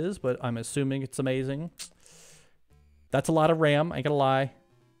know what that is, but I'm assuming it's amazing. That's a lot of RAM, I ain't gonna lie.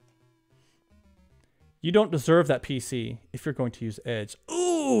 You don't deserve that PC if you're going to use Edge.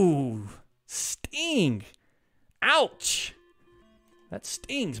 Ooh! Sting! Ouch! That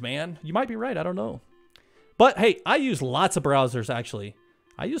stings, man. You might be right, I don't know. But hey, I use lots of browsers, actually.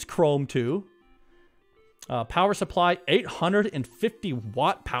 I use Chrome, too. Power supply, 850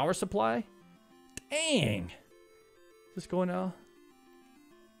 watt power supply? Dang! Is this going now?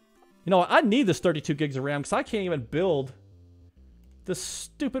 You know what? I need this 32 gigs of RAM because I can't even build this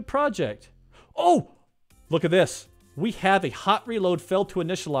stupid project. Oh! Look at this. We have a hot reload failed to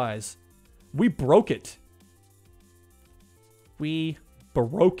initialize. We broke it. We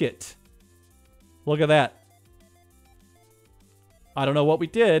broke it. Look at that. I don't know what we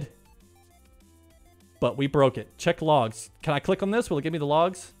did, but we broke it. Check logs. Can I click on this? Will it give me the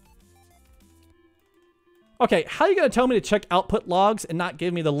logs? Okay, how are you going to tell me to check output logs and not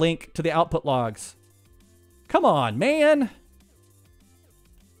give me the link to the output logs? Come on, man.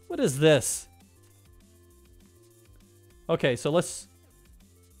 What is this? Okay, so let's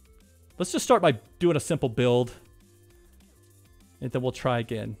just start by doing a simple build. And then we'll try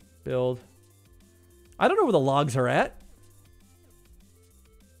again. Build. I don't know where the logs are at.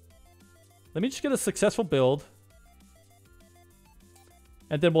 Let me just get a successful build.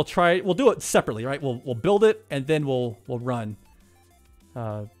 And then we'll do it separately, right? We'll build it and then we'll run.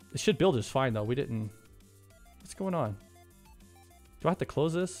 It should build just fine though. We didn't. What's going on? Do I have to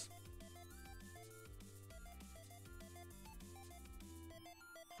close this?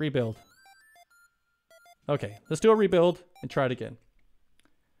 Rebuild. Okay, let's do a rebuild and try it again.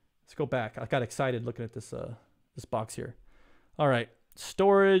 Let's go back. I got excited looking at this this box here. All right,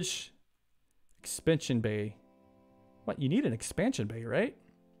 storage, expansion bay. What, you need an expansion bay, right?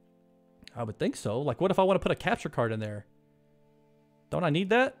 I would think so. Like, what if I want to put a capture card in there? Don't I need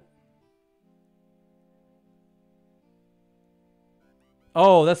that?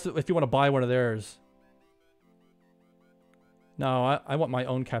 Oh, that's if you want to buy one of theirs. No, I want my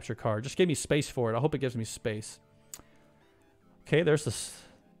own capture card. Just give me space for it. I hope it gives me space. Okay, there's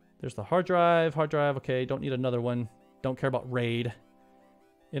the hard drive. Hard drive, okay, don't need another one. Don't care about RAID.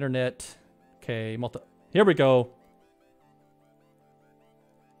 Internet. Okay, here we go.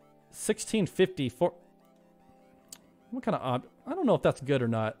 1650 for... What kind of... I don't know if that's good or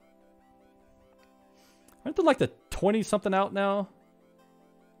not. Aren't there like the 20-something out now?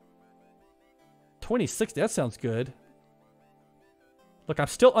 2060, that sounds good. Look, I'm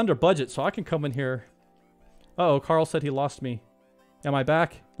still under budget, so I can come in here. Uh-oh, Carl said he lost me. Am I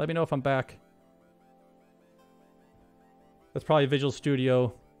back? Let me know if I'm back. That's probably Visual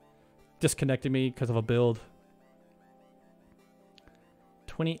Studio disconnected me because of a build.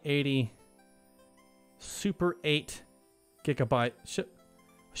 2080 Super 8 gigabyte.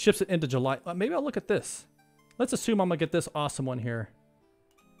 Ships it into July. Maybe I'll look at this. Let's assume I'm going to get this awesome one here.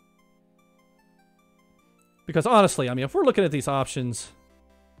 Because honestly, I mean, if we're looking at these options...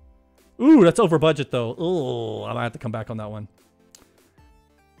 Ooh, that's over budget, though. Ooh, I might have to come back on that one.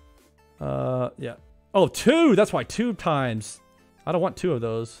 Yeah. Oh, 2! That's why 2 times. I don't want 2 of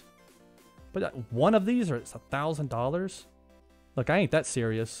those. But one of these, it's $1,000? Look, I ain't that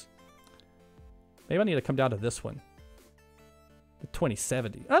serious. Maybe I need to come down to this one. The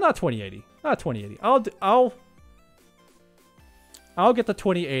 2070. Not 2080. Not 2080. I'll get the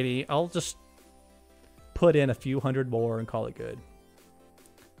 2080. I'll just put in a few hundred more and call it good.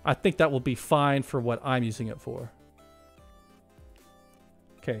 I think that will be fine for what I'm using it for.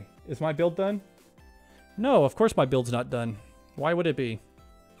 Okay, is my build done? No, of course my build's not done. Why would it be?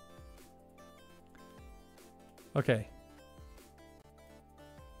 Okay.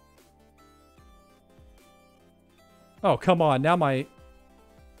 Oh, come on. Now my...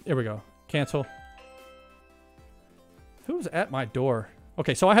 Here we go. Cancel. Who's at my door?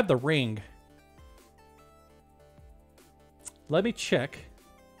 Okay, so I have the ring. Let me check.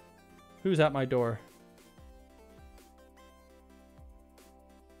 Who's at my door?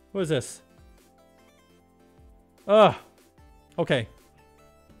 What is this? Ugh. Okay.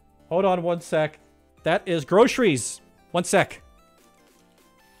 Hold on one sec. That is groceries. One sec.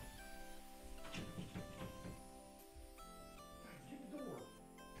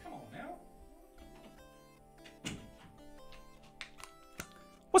 Come on now.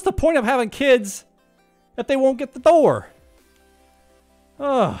 What's the point of having kids if they won't get the door?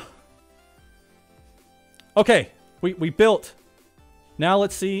 Ugh. Okay, we built Now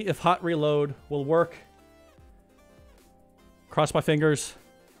let's see if Hot Reload will work. Cross my fingers.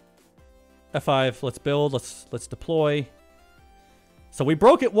 F5, let's build, let's deploy. So we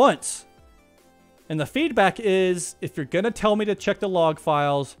broke it once. And the feedback is, if you're gonna tell me to check the log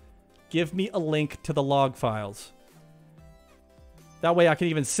files, give me a link to the log files. That way I can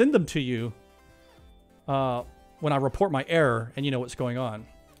even send them to you when I report my error and you know what's going on.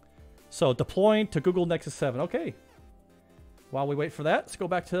 So deploying to Google Nexus 7. Okay. While we wait for that, let's go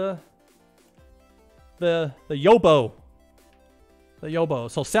back to the Yobo. The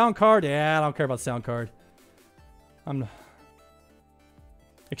Yobo. So sound card, yeah, I don't care about sound card.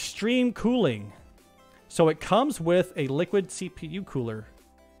 Extreme cooling. So it comes with a liquid CPU cooler.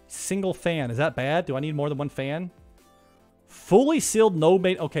 Single fan. Is that bad? Do I need more than one fan? Fully sealed, no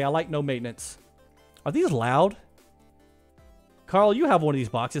maintenance. Okay, I like no maintenance. Are these loud? Carl, you have one of these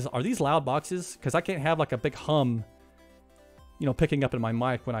boxes. Are these loud boxes? Because I can't have like a big hum, you know, picking up in my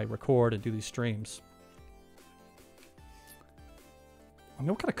mic when I record and do these streams. I mean,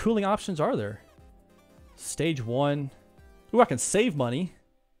 what kind of cooling options are there? Stage 1. Ooh, I can save money.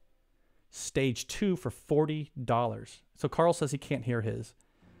 Stage 2 for $40. So Carl says he can't hear his.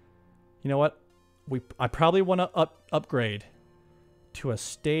 You know what? I probably want to upgrade to a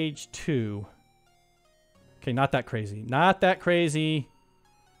stage 2. Okay, not that crazy. Not that crazy.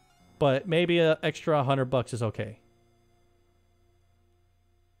 But maybe an extra $100 is okay.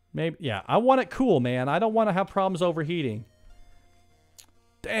 Maybe, yeah. I want it cool, man. I don't want to have problems overheating.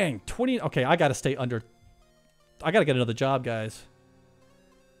 Dang, 20. Okay, I got to stay under. I got to get another job, guys.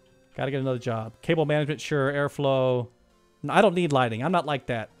 Got to get another job. Cable management, sure. Airflow. No, I don't need lighting. I'm not like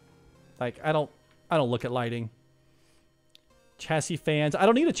that. Like, I don't look at lighting. Chassis fans. I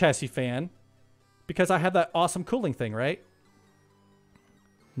don't need a chassis fan because I have that awesome cooling thing, right?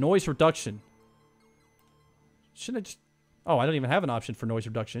 Noise reduction. Shouldn't I just... Oh, I don't even have an option for noise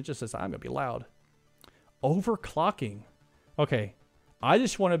reduction. It just says I'm going to be loud. Overclocking. Okay. I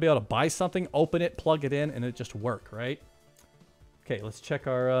just want to be able to buy something, open it, plug it in, and it just work, right? Okay, let's check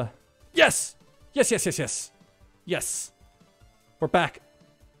our... Yes! Yes, yes, yes, yes. Yes. We're back.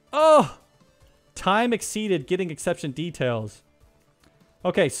 Oh! Time exceeded, getting exception details.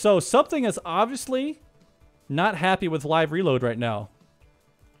 Okay, so something is obviously not happy with live reload right now.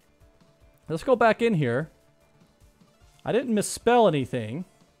 Let's go back in here. I didn't misspell anything.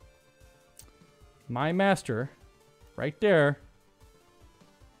 My master. Right there.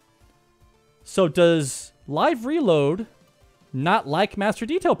 So does live reload not like master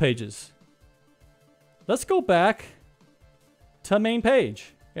detail pages? Let's go back to main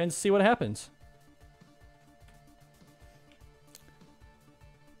page and see what happens.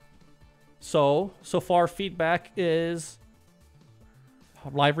 So far feedback is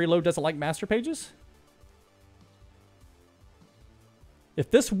live reload doesn't like master pages. If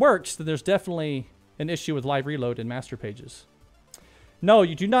this works, then there's definitely an issue with live reload in master pages. No,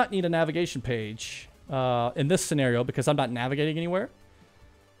 you do not need a navigation page in this scenario because I'm not navigating anywhere.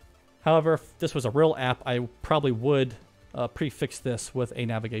 However, if this was a real app, I probably would prefix this with a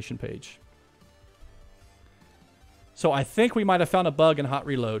navigation page. So I think we might have found a bug in Hot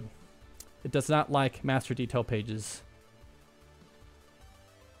Reload. It does not like master detail pages.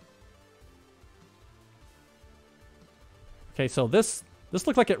 Okay, so this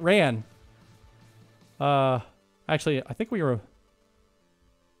looked like it ran. Actually, I think we were...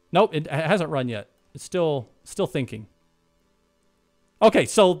 Nope, it hasn't run yet. It's still thinking. Okay,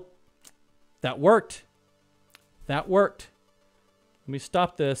 so that worked. That worked. Let me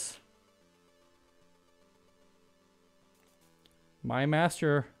stop this. My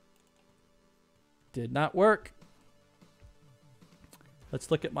master did not work.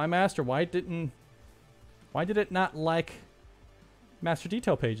 Let's look at my master. Why did it not like master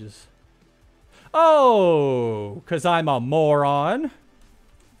detail pages? Oh, because I'm a moron.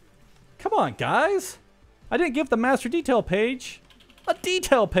 Come on, guys. I didn't give the master detail page a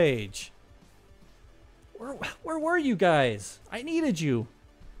detail page. Where were you guys? I needed you.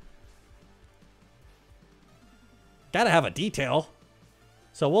 Gotta have a detail.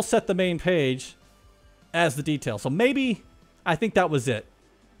 So we'll set the main page as the detail. So maybe, I think that was it.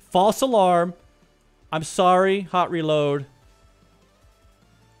 False alarm. I'm sorry, Hot Reload.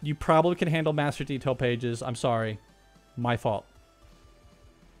 You probably can handle master detail pages. I'm sorry. My fault.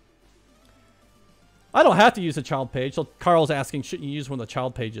 I don't have to use a child page. So Carl's asking, shouldn't you use one of the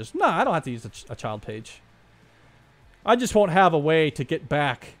child pages? No, I don't have to use a child page. I just won't have a way to get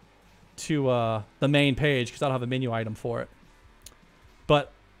back to the main page because I don't have a menu item for it.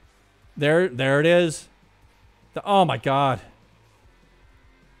 But there it is. Oh my god.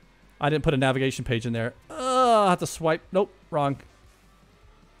 I didn't put a navigation page in there. I have to swipe. Nope, wrong.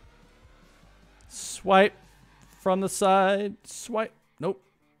 Swipe from the side. Swipe. Nope.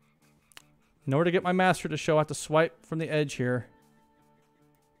 In order to get my master to show, I have to swipe from the edge here.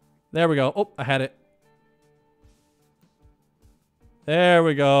 There we go. Oh, I had it. There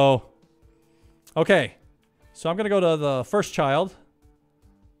we go. Okay. So I'm going to go to the first child.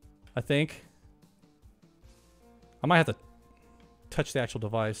 I think. I might have to touch the actual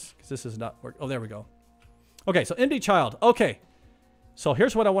device because this is not work. Oh, there we go. Okay, so MD child. Okay. So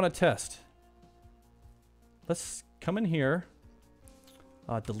here's what I want to test. Let's come in here.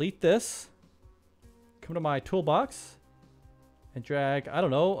 Delete this. Come to my toolbox. And drag, I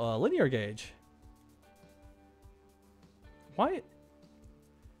don't know, a linear gauge. Why?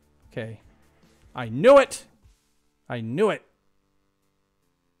 Okay. I knew it! I knew it!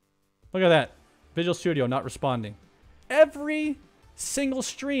 Look at that. Visual Studio not responding. Every single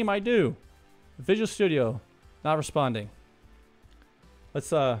stream I do, Visual Studio not responding. Let's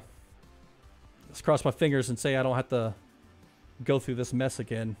cross my fingers and say I don't have to go through this mess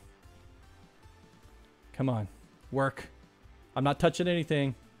again. Come on. Work. I'm not touching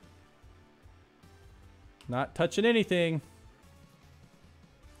anything. Not touching anything.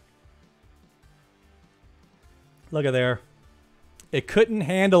 Look at there. It couldn't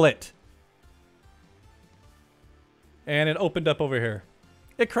handle it. And it opened up over here.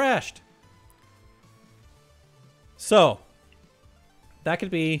 It crashed. So, that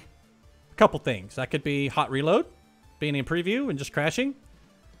could be a couple things. That could be Hot Reload, being in preview and just crashing.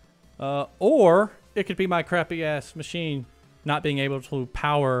 Or it could be my crappy ass machine not being able to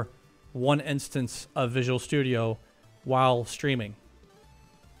power one instance of Visual Studio while streaming.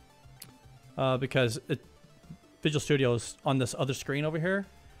 Because Visual Studio is on this other screen over here.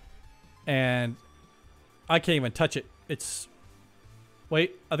 And I can't even touch it. It's...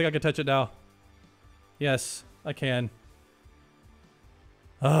 Wait, I think I can touch it now. Yes, I can.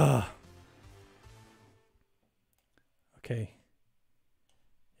 Okay.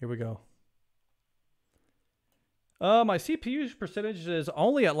 Here we go. My CPU percentage is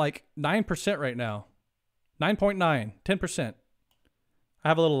only at like 9% right now. 9.9, 10%. I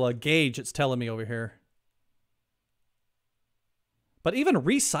have a little gauge it's telling me over here. But even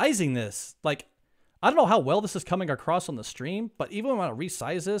resizing this, like, I don't know how well this is coming across on the stream, but even when I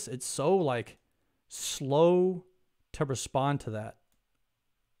resize this, it's so like slow to respond to that.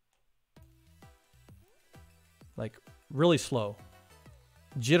 Like really slow.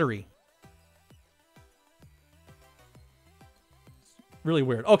 Jittery. Really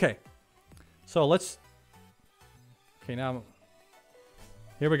weird. Okay. So let's... Okay, now...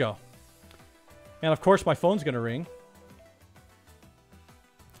 Here we go. And of course my phone's going to ring.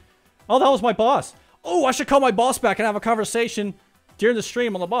 Oh, that was my boss. Oh, I should call my boss back and have a conversation during the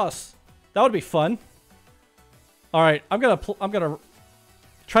stream on the boss. That would be fun. All right, I'm gonna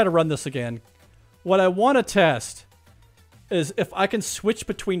try to run this again. What I want to test is if I can switch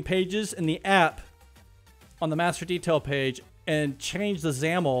between pages in the app on the master detail page and change the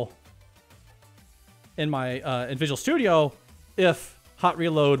XAML in my in Visual Studio if Hot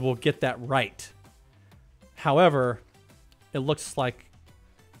Reload will get that right. However, it looks like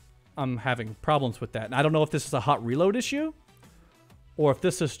I'm having problems with that. And I don't know if this is a Hot Reload issue or if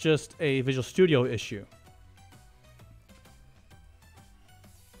this is just a Visual Studio issue.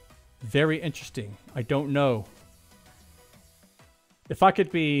 Very interesting. I don't know. If I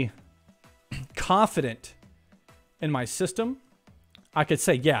could be confident in my system, I could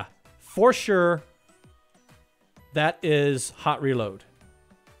say, yeah, for sure, that is Hot Reload.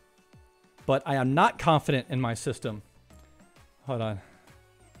 But I am not confident in my system. Hold on.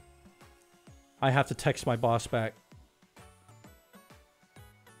 I have to text my boss back.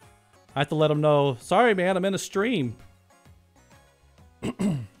 I have to let him know, sorry, man, I'm in a stream. Oh.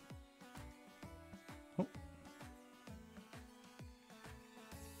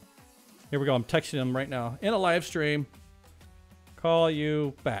 Here we go. I'm texting him right now in a live stream. Call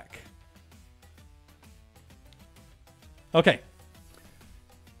you back. Okay.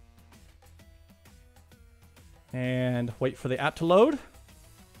 And wait for the app to load.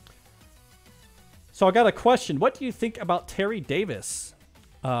 So I got a question. What do you think about Terry Davis?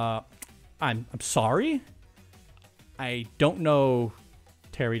 I'm sorry. I don't know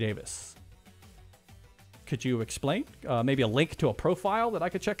Terry Davis. Could you explain? Maybe a link to a profile that I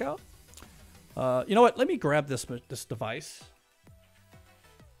could check out? You know what? Let me grab this device.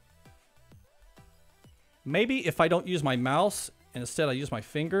 Maybe if I don't use my mouse and instead I use my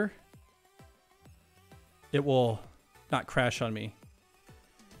finger, it will not crash on me.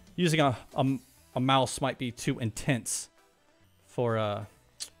 Using a mouse might be too intense for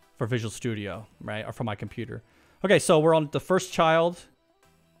Visual Studio, right? Or for my computer. Okay, so we're on the first child.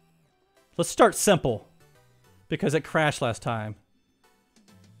 Let's start simple because it crashed last time.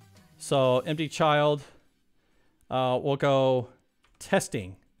 So empty child. We'll go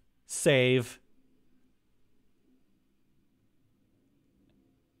testing, save.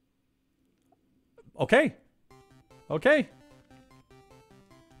 Okay. Okay.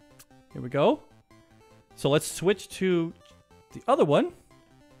 Here we go. So let's switch to the other one.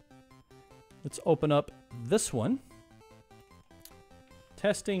 Let's open up this one.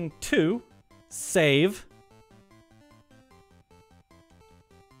 Testing 2, save.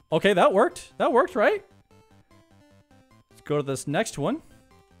 Okay, that worked. That worked, right? Let's go to this next one.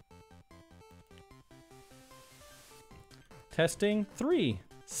 Testing 3,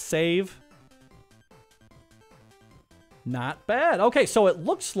 save. Not bad. Okay, so it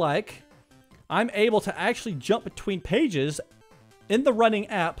looks like I'm able to actually jump between pages in the running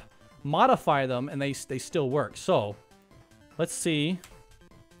app, modify them, and they still work. So let's see.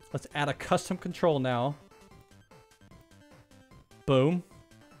 Let's add a custom control now. Boom.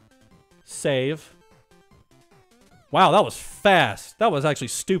 Save. Wow, that was fast. That was actually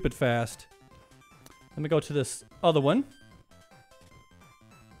stupid fast. Let me go to this other one.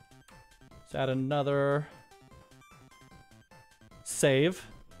 Let's add another. Save.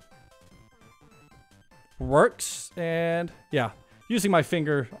 Works. And yeah, using my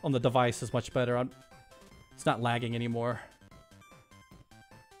finger on the device is much better. It's not lagging anymore.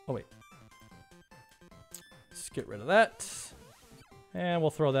 Oh, wait. Let's get rid of that. And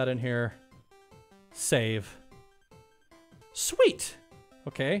we'll throw that in here. Save. Sweet.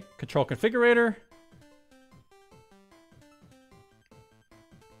 Okay. Control configurator.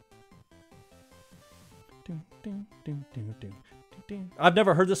 I've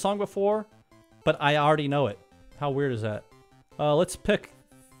never heard this song before, but I already know it. How weird is that? Let's pick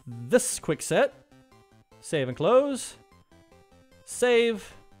this quick set. Save and close.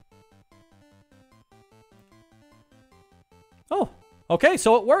 Save. Oh, okay,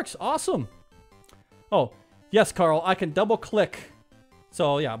 so it works. Awesome. Oh, yes, Carl, I can double click.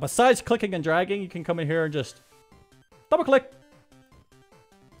 So yeah, besides clicking and dragging, you can come in here and just double click.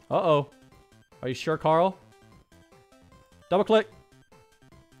 Uh-oh. Are you sure, Carl? Double click.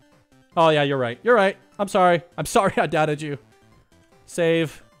 Oh yeah, you're right. You're right. I'm sorry. I'm sorry I doubted you.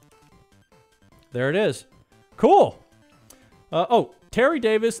 Save. There it is. Cool. Oh, Terry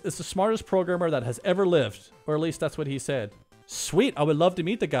Davis is the smartest programmer that has ever lived. Or at least that's what he said. Sweet. I would love to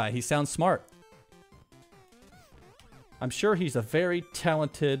meet the guy. He sounds smart. I'm sure he's a very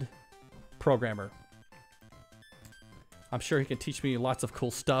talented programmer. I'm sure he can teach me lots of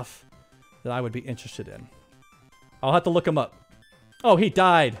cool stuff that I would be interested in. I'll have to look him up. Oh, he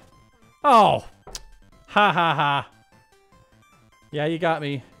died. Oh. Ha ha ha. Yeah, you got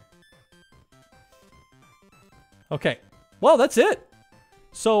me. Okay. Well, that's it.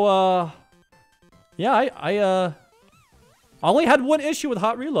 So, yeah, I only had one issue with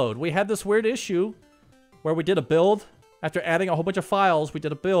Hot Reload. We had this weird issue where we did a build. After adding a whole bunch of files, we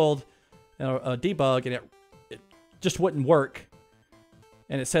did a build and a debug, and it just wouldn't work.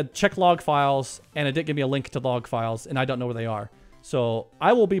 And it said check log files, and it didn't give me a link to log files, and I don't know where they are. So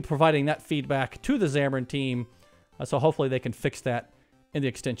I will be providing that feedback to the Xamarin team, so hopefully they can fix that in the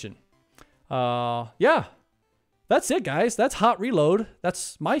extension. Yeah, that's it, guys. That's Hot Reload.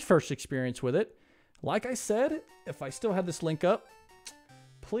 That's my first experience with it. Like I said, if I still have this link up,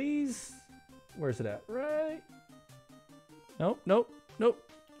 please, where's it at? Right. Nope, nope,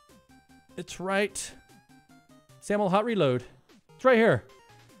 nope. It's right. SAML Hot Reload. It's right here.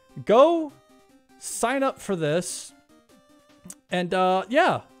 Go sign up for this. And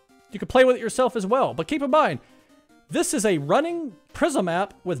yeah, you can play with it yourself as well. But keep in mind, this is a running Prism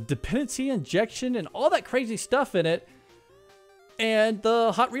app with dependency injection and all that crazy stuff in it. And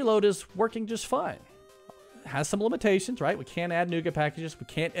the Hot Reload is working just fine. It has some limitations, right? We can't add NuGet packages. We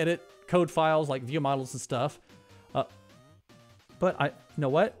can't edit code files like view models and stuff. But you know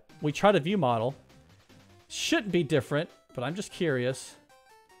what? We tried a view model. Shouldn't be different, but I'm just curious.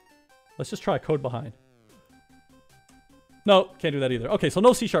 Let's just try code behind. No, can't do that either. Okay, so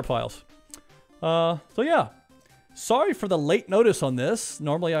no C# files. So yeah, sorry for the late notice on this.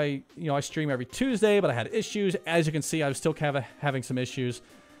 Normally I stream every Tuesday, but I had issues. As you can see, I was still kind of having some issues.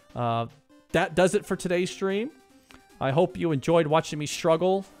 That does it for today's stream. I hope you enjoyed watching me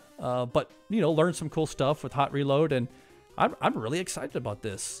struggle, but learn some cool stuff with Hot Reload, and I'm really excited about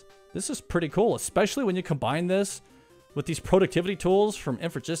this. This is pretty cool, especially when you combine this with these productivity tools from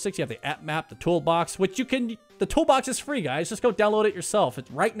Infragistics. You have the AppMap, the toolbox, which you can. The toolbox is free, guys. Just go download it yourself. It's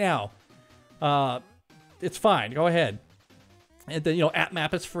right now. It's fine. Go ahead. And then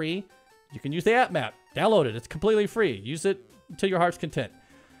AppMap is free. You can use the AppMap. Download it. It's completely free. Use it to your heart's content.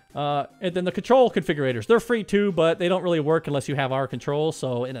 And then the control configurators. They're free too, but they don't really work unless you have our control.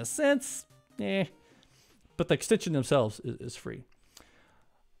 So in a sense, but the extension themselves is free.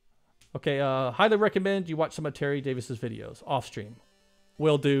 Okay, highly recommend you watch some of Terry Davis's videos off stream.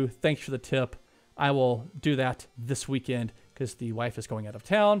 Will do. Thanks for the tip. I will do that this weekend because the wife is going out of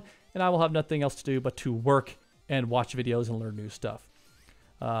town and I will have nothing else to do but to work and watch videos and learn new stuff.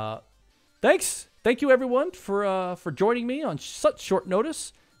 Thanks. Thank you everyone for joining me on such short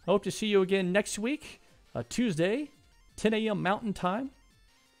notice. I hope to see you again next week, Tuesday, 10 a.m. Mountain Time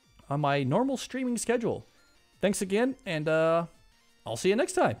on my normal streaming schedule. Thanks again, and I'll see you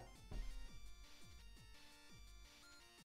next time.